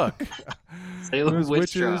fuck? There's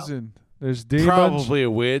witches and there's demons. Probably a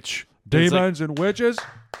witch. Demons and witches.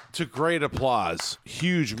 To great applause,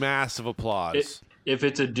 huge, massive applause. If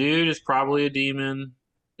it's a dude, it's probably a demon.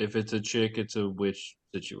 If it's a chick, it's a witch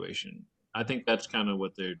situation. I think that's kind of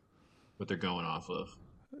what they're going off of.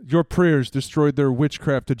 Your prayers destroyed their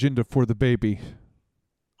witchcraft agenda for the baby.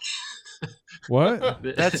 What?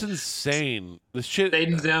 That's insane. The shit.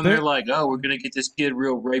 Satan's down there like, oh, we're gonna get this kid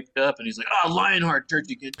real raped up, and he's like, oh, Lionheart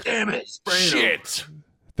Church again. Damn it, shit.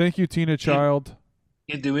 Thank you, Tina Child.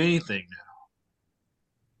 Can't do anything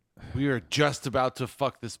now. We are just about to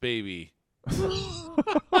fuck this baby.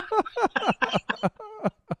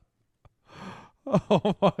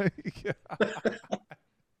 Oh my God.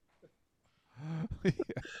 Yeah.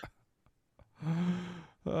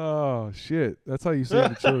 Oh shit! That's how you save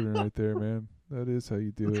the children, right there, man. That is how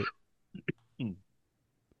you do it.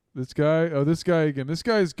 This guy again. This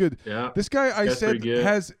guy is good. Yeah. This guy, I said,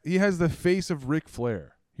 has the face of Ric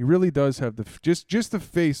Flair. He really does have the just the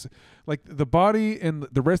face, like the body and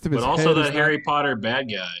the rest of his. But head also the Harry Potter bad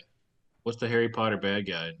guy. What's the Harry Potter bad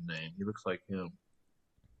guy name? He looks like him.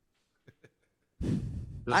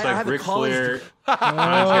 Looks like Ric Flair.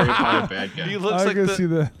 Harry Potter bad guy. He looks like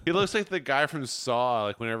he looks like the guy from Saw.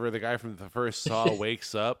 Like whenever the guy from the first Saw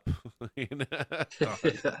wakes up.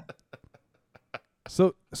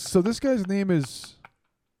 So this guy's name is,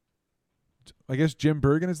 I guess Jim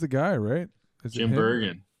Bergen is the guy, right? Is Jim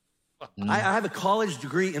Bergen. I have a college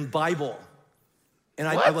degree in Bible, and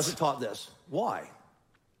I wasn't taught this. Why?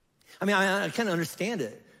 I mean, I kind of understand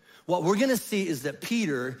it. What we're going to see is that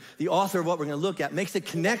Peter, the author of what we're going to look at, makes a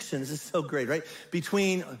connection. This is so great, right?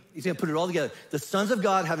 Between, he's going to put it all together. The sons of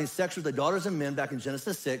God having sex with the daughters of men back in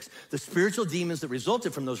Genesis 6, the spiritual demons that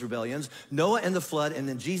resulted from those rebellions, Noah and the flood, and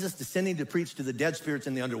then Jesus descending to preach to the dead spirits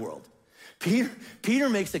in the underworld. Peter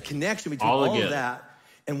makes a connection between all of that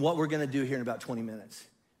and what we're going to do here in about 20 minutes.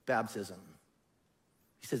 Baptism.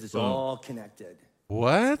 He says it's all connected.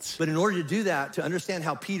 What? But in order to do that, to understand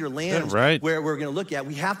how Peter lands where we're going to look at,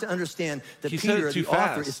 we have to understand that Peter, the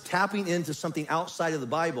author, is tapping into something outside of the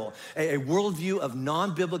Bible, a worldview of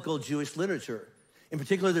non-biblical Jewish literature. In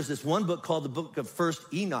particular, there's this one book called the Book of First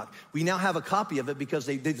Enoch. We now have a copy of it because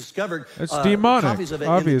they discovered copies of it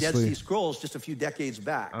in the Dead Sea Scrolls just a few decades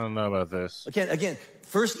back. I don't know about this. Again,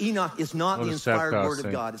 First Enoch is not the inspired word of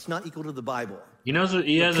God. It's not equal to the Bible. He knows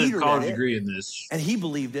he has a college degree in this, and he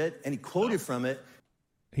believed it, and he quoted from it.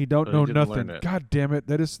 He don't know nothing. God damn it!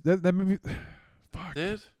 That made me. Fuck.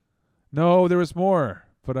 No, there was more,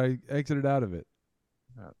 but I exited out of it.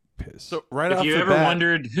 Piss. So if you ever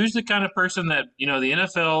wondered who's the kind of person that, the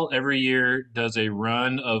NFL every year does a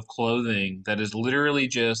run of clothing that is literally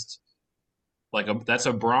just like that's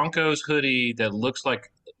a Broncos hoodie that looks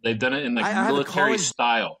like they've done it in like military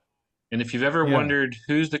style. And if you've ever wondered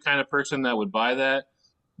who's the kind of person that would buy that,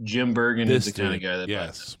 Jim Bergen is the kind of guy that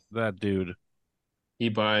buys it. That dude. He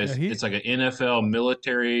buys it's like an NFL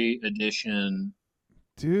military edition.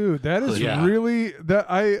 Dude, that is really that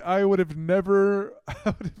I would have never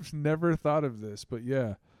thought of this, but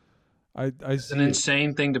yeah. It's an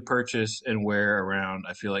insane thing to purchase and wear around.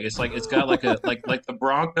 I feel like it's got like a like the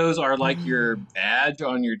Broncos are like your badge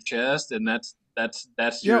on your chest, and that's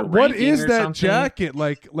your what is that something. Jacket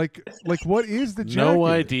like what is the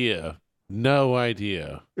jacket? No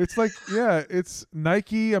idea. It's like it's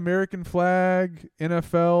Nike, American flag,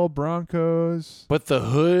 NFL, Broncos. But the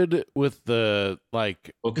hood with the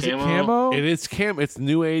is it camo? It is camo. It's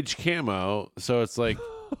new age camo. So it's like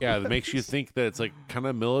it makes you think that it's like kind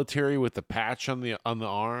of military with the patch on the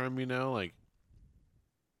arm, like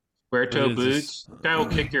square toe boots. This guy will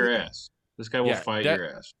kick your ass. This guy will fight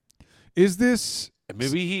your ass. Is this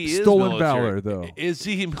maybe he is stolen military. valor though? Is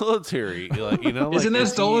he military? Isn't that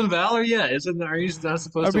stolen valor? Yeah, are you not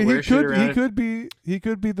supposed to wear shit around? He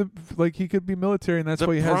could be military, and that's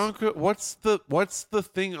why he has. What's the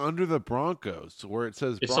thing under the Broncos where it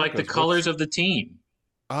says? It's Broncos? like the colors of the team.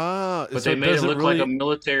 But they made it look like a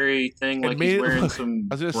military thing, like he's wearing some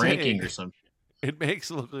ranking or something. It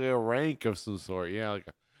makes it look like a rank of some sort. Yeah,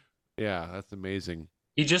 that's amazing.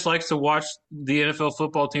 He just likes to watch the NFL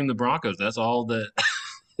football team, the Broncos. That's all that.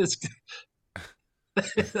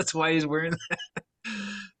 That's why he's wearing that.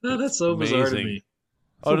 No, that's so bizarre to me.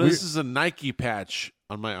 This is a Nike patch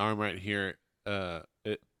on my arm right here.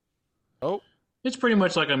 It's pretty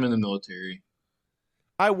much like I'm in the military.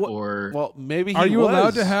 Maybe. Are you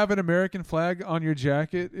allowed to have an American flag on your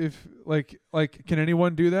jacket? If can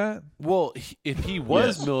anyone do that? Well, if he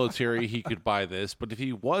was military, he could buy this. But if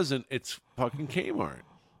he wasn't, it's fucking Kmart.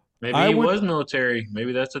 Maybe he was military.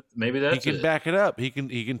 Maybe that's he can back it up. He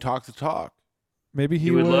can talk the talk. Maybe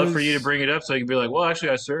he would love for you to bring it up so he can be like, well, actually,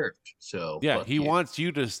 I served. So he wants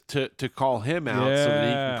you to call him out so that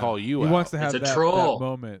he can call you out. He wants to have that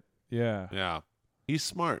moment. Yeah. He's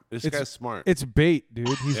smart. This guy's smart. It's bait, dude.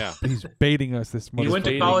 He's baiting us this morning. He went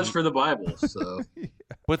to college for the Bible, so.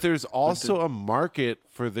 But there's also a market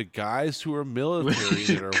for the guys who are military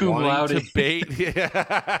that are wanting to bait.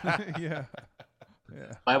 Yeah.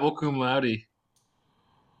 Bible cum laude.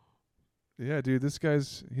 Yeah, dude. This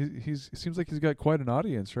guy's he seems like he's got quite an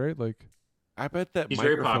audience, right? Like, I bet that he's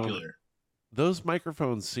very popular. Those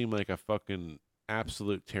microphones seem like a fucking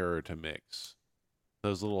absolute terror to mix.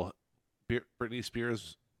 Those little Britney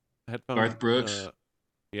Spears headphones. Garth Brooks.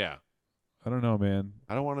 Yeah. I don't know, man.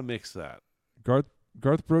 I don't want to mix that. Garth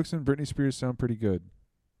Brooks and Britney Spears sound pretty good.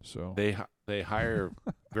 So they hire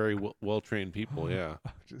very well trained people. Yeah.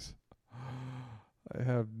 I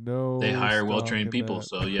have no. They hire well trained people,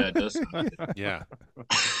 so yeah, it does. Yeah.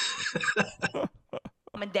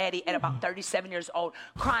 Mom and Daddy at about 37 years old,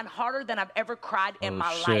 crying harder than I've ever cried in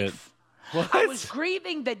my life. What? I was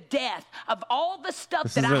grieving the death of all the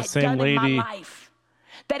stuff that I had done in my life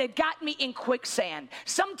that had got me in quicksand.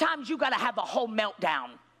 Sometimes you got to have a whole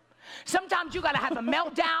meltdown. Sometimes you got to have a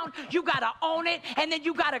meltdown. You got to own it, and then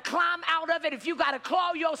you got to climb out of it if you got to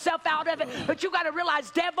claw yourself out of it. But you got to realize,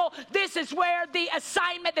 devil, this is where the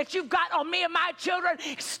assignment that you've got on me and my children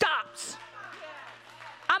stops.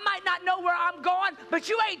 I might not know where I'm going, but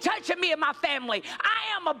you ain't touching me and my family.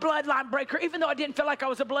 I am a bloodline breaker, even though I didn't feel like I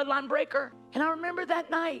was a bloodline breaker. And I remember that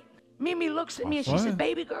night, Mimi looks at me and she said,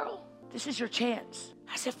 baby girl, this is your chance.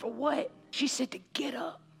 I said, for what? She said, to get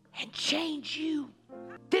up and change you.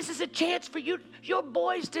 This is a chance for you, your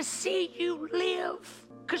boys, to see you live.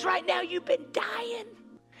 Because right now you've been dying.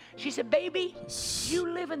 She said, baby, you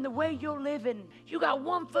living the way you're living. You got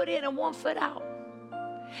 1 foot in and 1 foot out.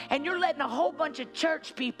 And you're letting a whole bunch of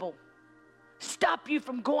church people stop you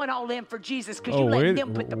from going all in for Jesus because you let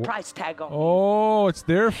them put the price tag on you. Oh, it's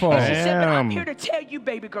their fault. And she said, but I'm here to tell you,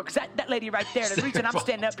 baby girl, because that lady right there, the reason I'm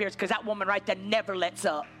standing up here is because that woman right there never lets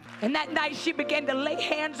up. And that night she began to lay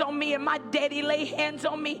hands on me, and my daddy lay hands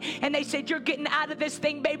on me, and they said, you're getting out of this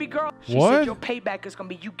thing, baby girl. She said, your payback is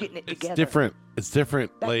going to be you getting it together. It's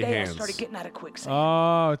different. That lay day hands. I started getting out of quicksand.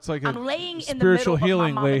 Oh, it's like I'm laying in the spiritual middle healing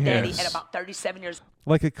of my mom lay and daddy hands. at about 37 years.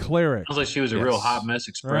 Like a cleric. Sounds like she was a real hot mess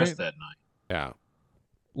expressed that night. Yeah.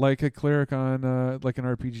 Like a cleric on like an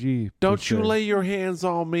RPG. Don't you lay your hands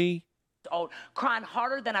on me. Old, crying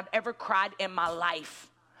harder than I've ever cried in my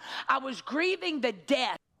life. I was grieving the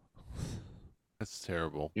death. That's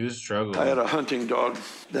terrible. He was struggling. I had a hunting dog.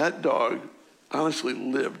 That dog honestly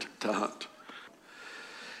lived to hunt.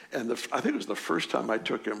 And I think it was the first time I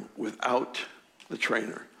took him without the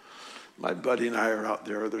trainer. My buddy and I are out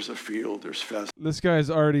there. There's a field. There's pheasants. This guy's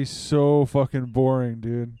already so fucking boring,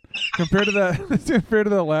 dude. Compared to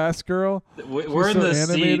that last girl. We're in the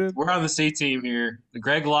C. We're on the C team here.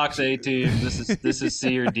 Greg Locke's A team. This is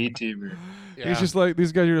C or D team here. Yeah. He's just like,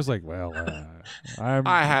 these guys are just like, well,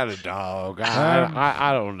 I had a dog.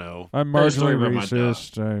 I don't know. I'm marginally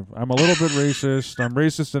racist. I'm a little bit racist. I'm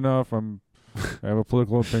racist enough. I have a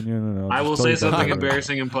political opinion. And I will say something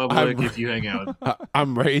embarrassing in public if you hang out.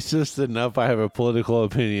 I'm racist enough. I have a political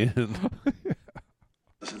opinion.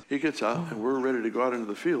 He gets out, and we're ready to go out into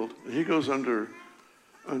the field. And he goes under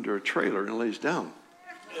a trailer and lays down.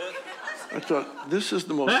 I thought, this is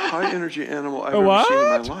the most high-energy animal I've ever seen in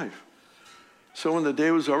my life. So when the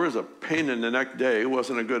day was over, it was a pain-in-the-neck day. It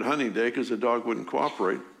wasn't a good hunting day because the dog wouldn't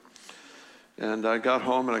cooperate. And I got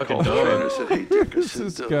home and I called the trainer. I said, hey, Dick, I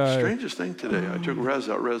said, the strangest thing today, I took Rez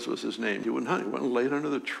out. Rez was his name. He wouldn't hunt. He went and laid under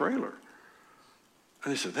the trailer.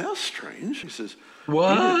 And he said, that's strange. He says,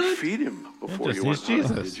 what? You didn't feed him before you went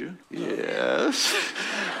hunting, did you? Yes.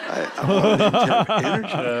 I wanted him to have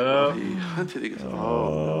energy. He hunted. He goes, oh,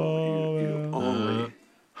 no, you only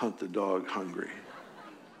hunt the dog hungry.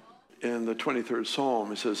 In the 23rd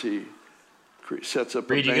Psalm, it says he sets up a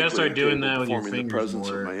banquet. You gotta start doing that with your fingers the presence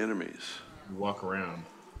more. Of my enemies. You walk around.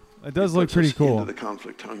 It does look pretty cool. Into the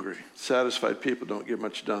conflict hungry. Satisfied people don't get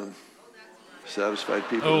much done. Satisfied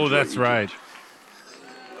people. Oh, that's right.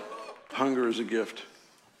 Hunger is a gift.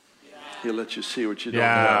 He'll let you see what you don't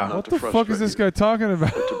have. Not What to the fuck is this guy talking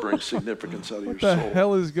about? But to bring significance out of your soul. What the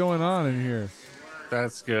hell is going on in here?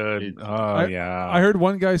 That's good. Yeah. I heard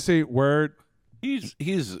one guy say word. He's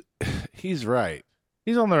right.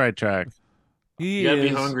 He's on the right track. You gotta be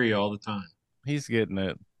hungry all the time. He's getting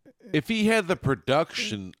it. If he had the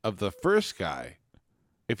production of the first guy,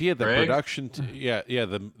 if he had the production,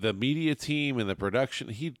 the media team and the production,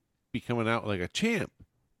 he'd be coming out like a champ.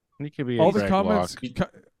 He could be all the comments.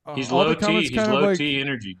 He's low T. He's low T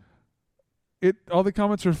energy. All the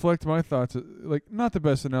comments reflect my thoughts. Like, not the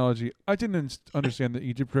best analogy. I didn't understand the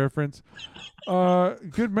Egypt reference.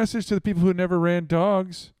 Good message to the people who never ran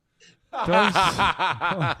dogs.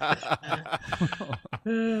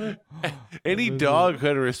 Any dog who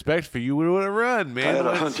had a respect for you would have run, man. I had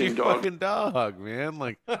a hunting dog. Fucking dog, man.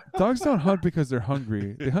 Like dogs don't hunt because they're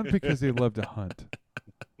hungry. They hunt because they love to hunt.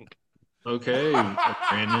 Okay,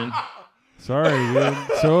 Brandon. Sorry, dude.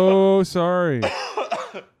 So sorry.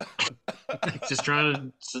 Just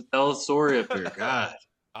trying to tell a story up here. God.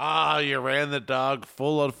 You ran the dog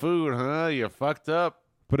full of food, huh? You fucked up.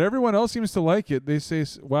 But everyone else seems to like it. They say,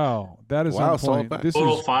 "Wow, that is on point. This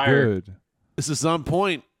is fire. Good. This is on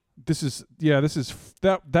point. This is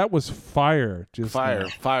that was fire. Just fire.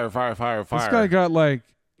 This guy got 10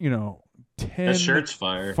 that shirt's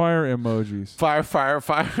fire emojis. Fire.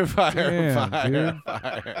 Damn,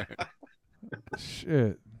 fire.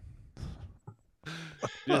 Shit.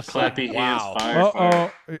 Just clappy hands.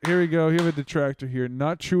 Fire. Here we go. We have a detractor here.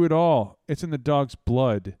 Not true at all. It's in the dog's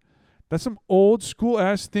blood. That's some old school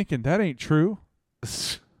ass thinking. That ain't true.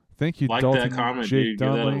 Thank you, like Dalton. That comment, Jake dude.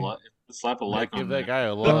 Give that slap a like give on that guy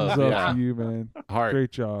a love. Thumbs up to you, man. Heart.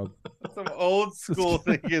 Great job. That's some old school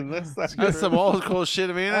thinking. That's some old school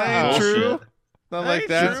shit, man. That ain't true. true. Not like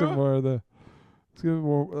that. Let's get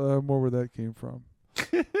more where that came from.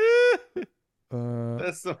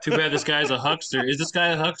 Too bad this guy's a huckster. Is this guy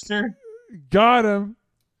a huckster? Got him.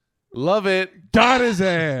 Love it. Got his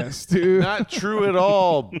ass, dude. Not true at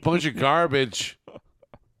all. Bunch of garbage.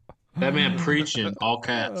 That man preaching, all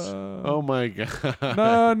caps. Oh my god.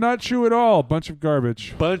 No, not true at all. Bunch of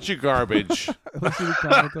garbage. Bunch of garbage. Let's see the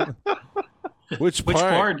comment on it. Which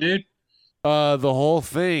part, dude? The whole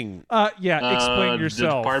thing. Explain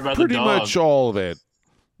yourself. The part about Pretty the dog. much all of it.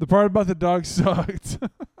 The part about the dog sucked.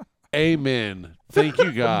 Amen. Thank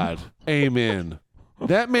you, God. Amen.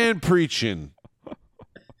 That man preaching.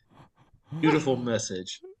 Beautiful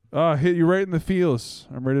message. Hit you right in the feels.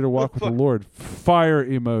 I'm ready to walk with the Lord. Fire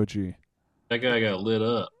emoji. That guy got lit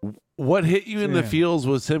up. What hit you in the feels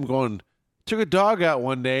was him going, took a dog out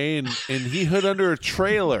one day and he hid under a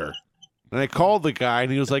trailer. And I called the guy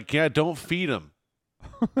and he was like, yeah, don't feed him.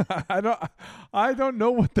 I don't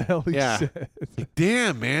know what the hell he said.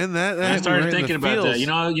 Damn, man, that I started thinking about that. You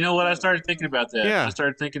know what? I started thinking about that. Yeah. I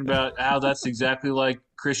started thinking about how that's exactly like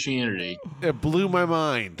Christianity. It blew my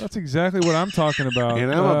mind. That's exactly what I'm talking about.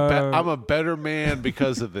 And I'm a better man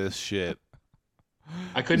because of this shit.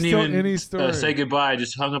 I couldn't even say goodbye. I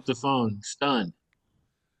just hung up the phone, stunned.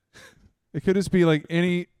 It could just be like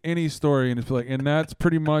any story, and it's like, and that's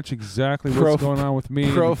pretty much exactly what's going on with me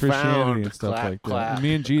and Christianity and stuff like that. And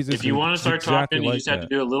me and Jesus. If you want to start exactly talking, you just have to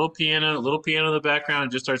do a little piano in the background,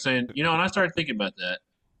 and just start saying, and I started thinking about that.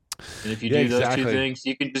 And if you do those two things,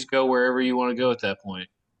 you can just go wherever you want to go at that point.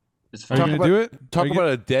 It's fun. Are you gonna do it? Talk about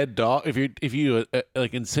a dead dog. If you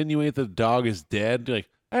like insinuate the dog is dead, like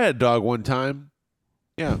I had a dog one time.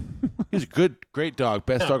 Yeah, he's a great dog.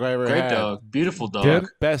 Best dog I ever had. Great dog. Beautiful dog. Dead?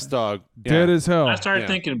 Best dog. Dead as hell. I started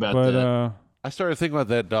thinking about that. I started thinking about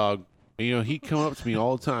that dog. He'd come up to me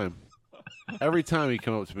all the time. Every time he'd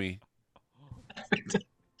come up to me.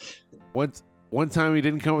 One time he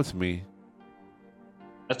didn't come up to me.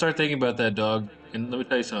 I started thinking about that dog, and let me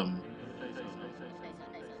tell you something.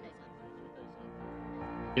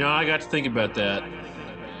 I got to think about that.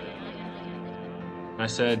 I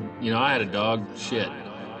said, I had a dog. Shit.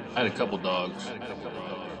 I had a couple dogs.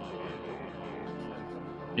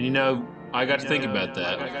 And I got to think about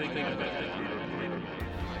that.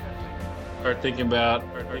 Start thinking about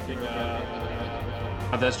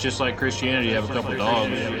how that's just like Christianity. You have a couple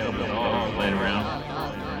dogs laying around.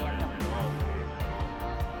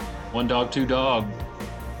 One dog, two dog,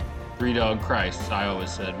 three dog Christ, I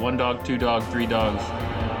always said. One dog, two dog, three dogs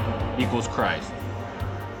equals Christ.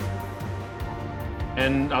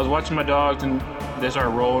 And I was watching my dogs, and they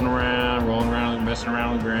started rolling around, messing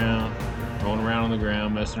around on the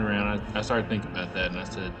ground, messing around. I started thinking about that, and I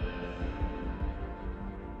said,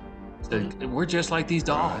 we're just like these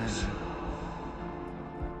dogs.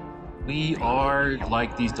 We are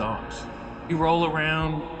like these dogs. We roll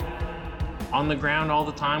around on the ground all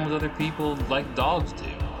the time with other people like dogs do.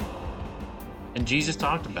 And Jesus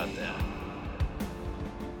talked about that.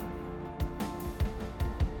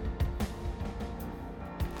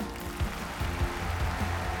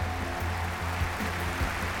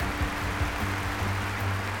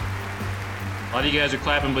 A lot of you guys are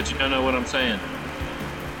clapping, but you don't know what I'm saying.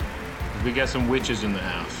 We got some witches in the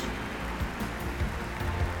house.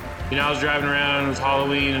 I was driving around, it was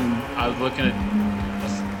Halloween, and I was looking at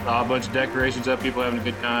a bunch of decorations up, people having a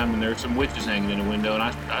good time, and there were some witches hanging in a window, and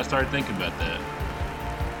I started thinking about that.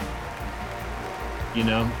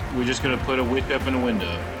 We're just going to put a witch up in a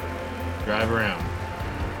window, drive around,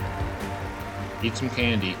 eat some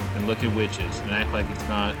candy, and look at witches, and act like it's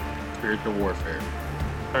not spiritual warfare.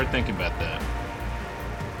 Start thinking about that.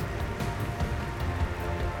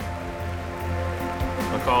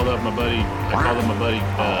 I called up my buddy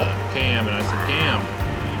Cam, and I said, Cam,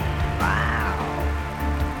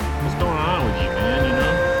 what's going on with you, man?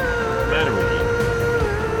 What's the matter with you?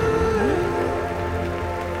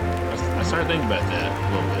 I started thinking about that a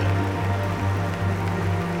little bit.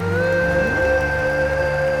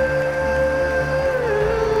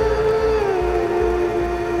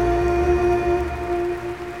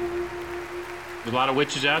 There's a lot of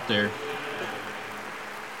witches out there.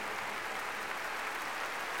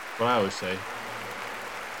 What I always say.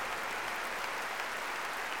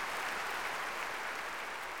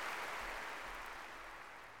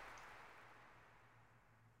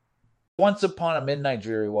 Once upon a midnight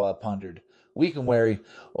dreary while I pondered, weak and weary,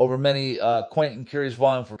 over many quaint and curious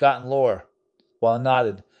volume of forgotten lore, while I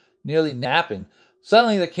nodded, nearly napping,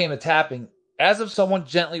 suddenly there came a tapping, as of someone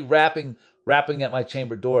gently rapping at my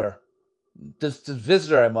chamber door. This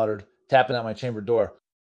visitor, I muttered, tapping at my chamber door.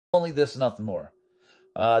 Only this, nothing more.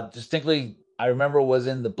 Distinctly, I remember it was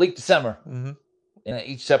in the bleak December, and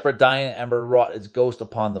each separate dying ember wrought its ghost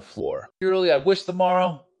upon the floor. Purely I wished the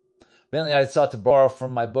morrow. Vainly I sought to borrow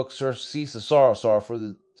from my book surcease of sorrow for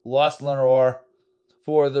the lost Lenore,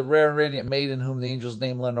 for the rare and radiant maiden whom the angels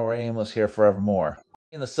name Lenore aimless here forevermore.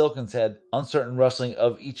 In the silken's head, uncertain rustling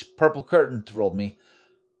of each purple curtain thrilled me,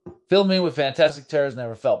 filled me with fantastic terrors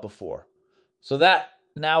never felt before. So that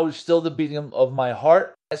now is still the beating of my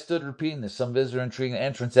heart. I stood repeating this, some visitor entreating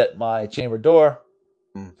entrance at my chamber door.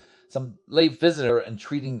 Some late visitor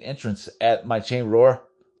entreating entrance at my chamber door.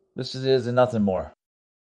 This it is and nothing more.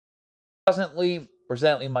 Presently,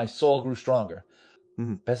 my soul grew stronger.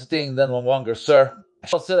 Hesitating then no longer, sir, I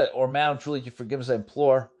shall say that, or madam, truly your forgiveness I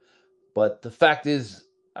implore. But the fact is,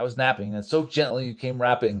 I was napping, and so gently you came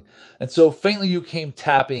rapping, and so faintly you came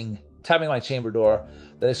tapping my chamber door,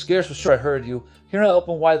 that I scarce was sure I heard you. Here I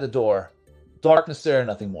opened wide the door. Darkness there,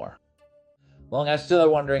 nothing more. Long I stood there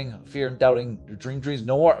wondering, fear and doubting, your dreams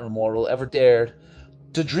no mortal ever dared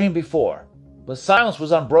to dream before. But silence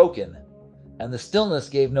was unbroken, and the stillness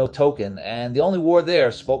gave no token, and the only word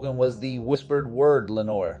there spoken was the whispered word,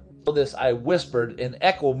 Lenore. So this I whispered, and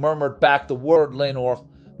echo murmured back the word, Lenore,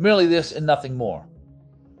 merely this and nothing more.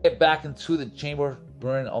 Get back into the chamber,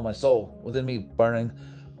 burning all my soul within me burning.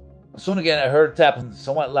 Soon again I heard tapping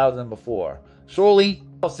somewhat louder than before. Surely,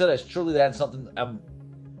 I said I surely that had something at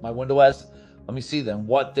my window as. Let me see then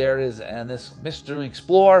what there is, and this mystery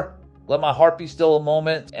explore. Let my heart be still a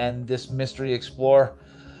moment, and this mystery explore.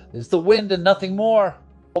 Is the wind and nothing more.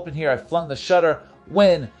 Open here I flung the shutter,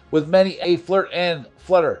 when with many a flirt and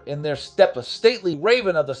flutter in their step a stately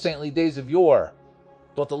raven of the saintly days of yore.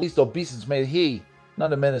 Thought the least obeisance made he,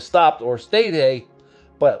 none of men has stopped or stayed he,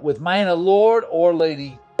 but with mine a lord or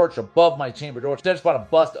lady perch above my chamber door. There's about a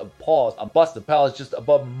bust of Paul's, a bust of Pallas just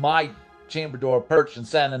above my chamber door, perched and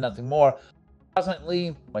sat and nothing more.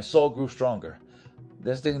 Presently my soul grew stronger.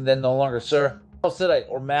 This thing then no longer, sir, how said I,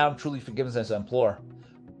 or madam, truly forgiveness I implore.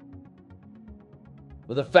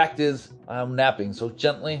 But the fact is, I am napping so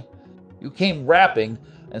gently. You came rapping,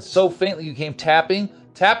 and so faintly you came tapping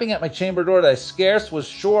at my chamber door that I scarce was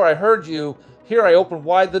sure I heard you. Here I opened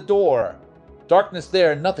wide the door. Darkness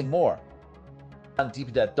there, and nothing more. Down deep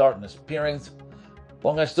in that darkness, peering.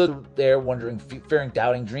 Long I stood there, wondering, fearing,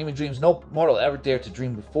 doubting, dreaming dreams no mortal ever dared to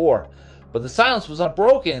dream before. But the silence was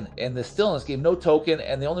unbroken, and the stillness gave no token,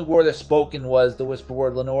 and the only word that spoken was the whispered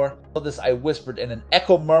word, Lenore. All this I whispered, and an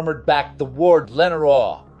echo murmured back the word,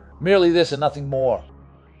 Lenore. Merely this and nothing more.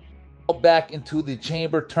 Back into the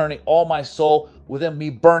chamber, turning all my soul within me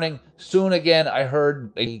burning. Soon again I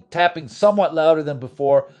heard a tapping somewhat louder than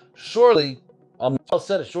before. Surely,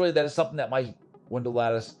 surely that is something at my window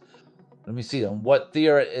lattice. Let me see then what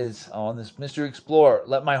there is on this mystery explorer.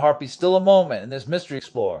 Let my heart be still a moment in this mystery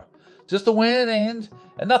explorer. Just the wind and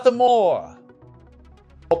nothing more.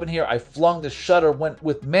 Open here I flung the shutter, went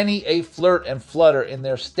with many a flirt and flutter. In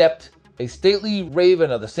there stepped a stately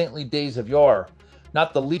raven of the saintly days of yore.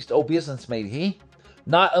 Not the least obeisance made he,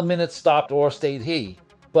 not a minute stopped or stayed he,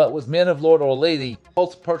 but with men of lord or lady,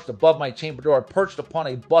 both perched above my chamber door, perched upon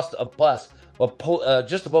a bust of bust,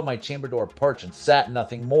 just above my chamber door perched and sat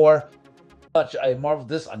nothing more. Much I marveled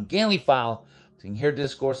this ungainly fowl, seeing here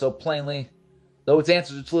discourse so plainly, though its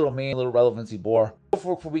answers to little meaning, little relevancy bore.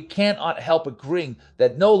 For we cannot help agreeing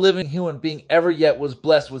that no living human being ever yet was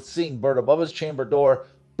blessed with seeing bird above his chamber door,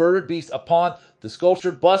 bird beast upon the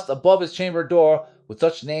sculptured bust above his chamber door, with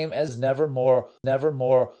such name as nevermore,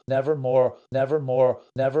 nevermore, nevermore, nevermore,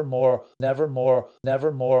 nevermore, nevermore,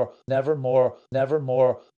 nevermore, nevermore,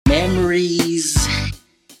 nevermore. Memories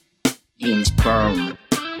in sperm.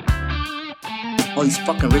 All these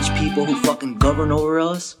fucking rich people who fucking govern over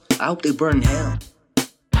us, I hope they burn in hell.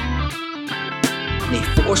 And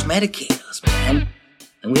they force medicate us, man.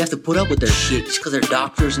 And we have to put up with their shit just because they're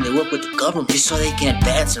doctors and they work with the government just so they can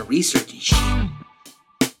advance and research and shit.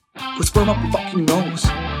 Put sperm up your fucking nose.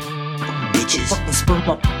 Fucking bitches. Fucking sperm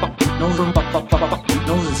up your fucking nose. Sperm up your fucking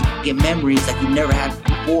noses. Get memories like you never had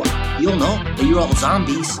before. You'll know that you're all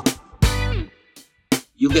zombies.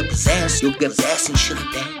 You'll get possessed. You'll get possessed and shit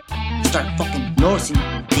like that. Start fucking noticing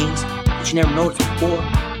things that you never noticed before.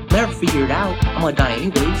 Never figure it out. I'm gonna die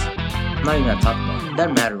anyways. I'm not even gonna talk about it.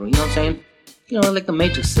 Doesn't matter, you know what I'm saying? You know, like the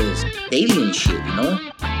Matrix says, alien shit, you know?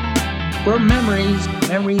 Sperm memories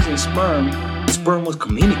and sperm. Sperm was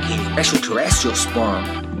communicating. Extraterrestrial sperm.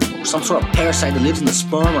 Or some sort of parasite that lives in the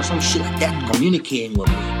sperm or some shit like that communicating with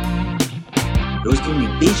me. It was giving me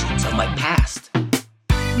visions of my past.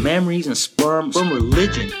 Memories and sperm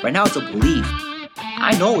religion. Right now it's a belief.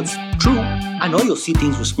 I know it's true. I know you'll see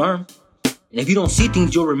things with sperm. And if you don't see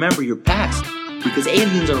things, you'll remember your past. Because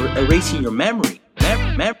aliens are erasing your memory.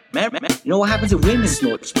 You know what happens if women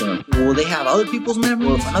snort sperm? Will they have other people's memories?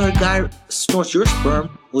 Or if another guy snorts your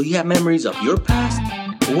sperm, will you have memories of your past?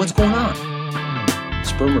 Or what's going on?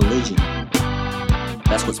 Sperm religion.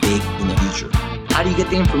 That's what's big in the future. How do you get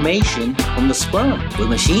the information from the sperm? With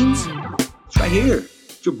machines? It's right here.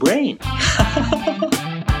 It's your brain.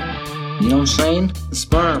 You know what I'm saying? The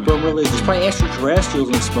sperm religion. There's probably extraterrestrials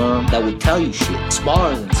in sperm that will tell you shit.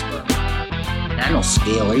 Smaller than sperm. I know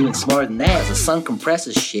scale, or even smarter than that. As the sun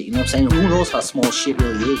compresses shit, you know what I'm saying? Who knows how small shit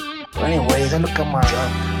really is? But anyways, I look at my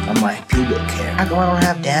junk. I'm like, pubic hair. How come I don't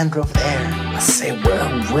have dandruff there? I say,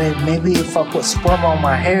 well, maybe if I put sperm on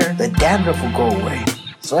my hair, the dandruff will go away.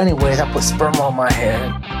 So anyways, I put sperm on my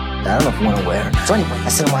head. I don't know if you want to wear it. So anyway, I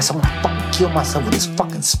said to myself, I'm gonna fucking kill myself with this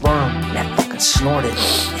fucking sperm. And I fucking snorted.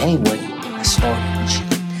 Anyway, I snorted and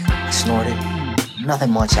shit. I snorted.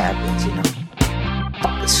 Nothing much happens, you know.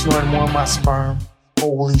 Fucking snorted more of my sperm.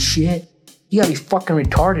 Holy shit. You gotta be fucking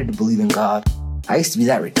retarded to believe in God. I used to be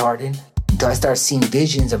that retarded. Until I started seeing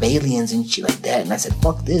visions of aliens and shit like that. And I said,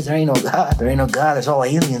 fuck this, there ain't no God. There ain't no God, there's all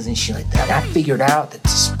aliens and shit like that. And I figured out that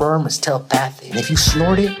sperm is telepathic. And if you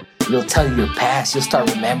snort it, it'll tell you your past. You'll start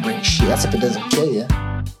remembering shit. That's if it doesn't kill you.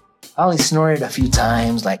 I only snorted a few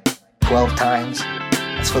times, like 12 times.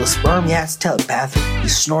 As for the sperm, yeah, it's telepathic. You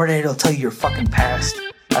snort it, it'll tell you your fucking past.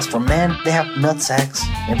 As for men, they have nutsacs.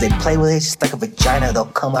 And if they play with it, it's just like a vagina. They'll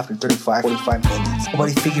come after 35, 45 minutes.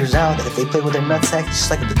 Nobody figures out that if they play with their nutsack, it's just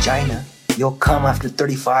like a vagina. You'll come after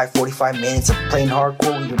 35, 45 minutes of playing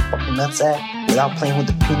hardcore with your fucking nutsack without playing with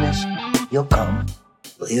the penis. You'll come.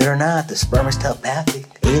 Believe it or not, the sperm is telepathic.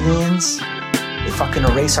 Aliens, they fucking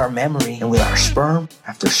erase our memory. And with our sperm,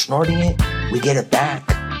 after snorting it, we get it back.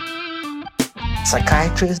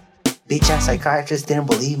 Psychiatrist, bitch-ass psychiatrist didn't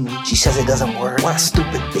believe me. She says it doesn't work. What a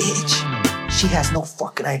stupid bitch. She has no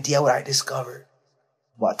fucking idea what I discovered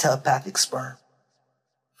about telepathic sperm.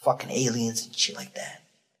 Fucking aliens and shit like that.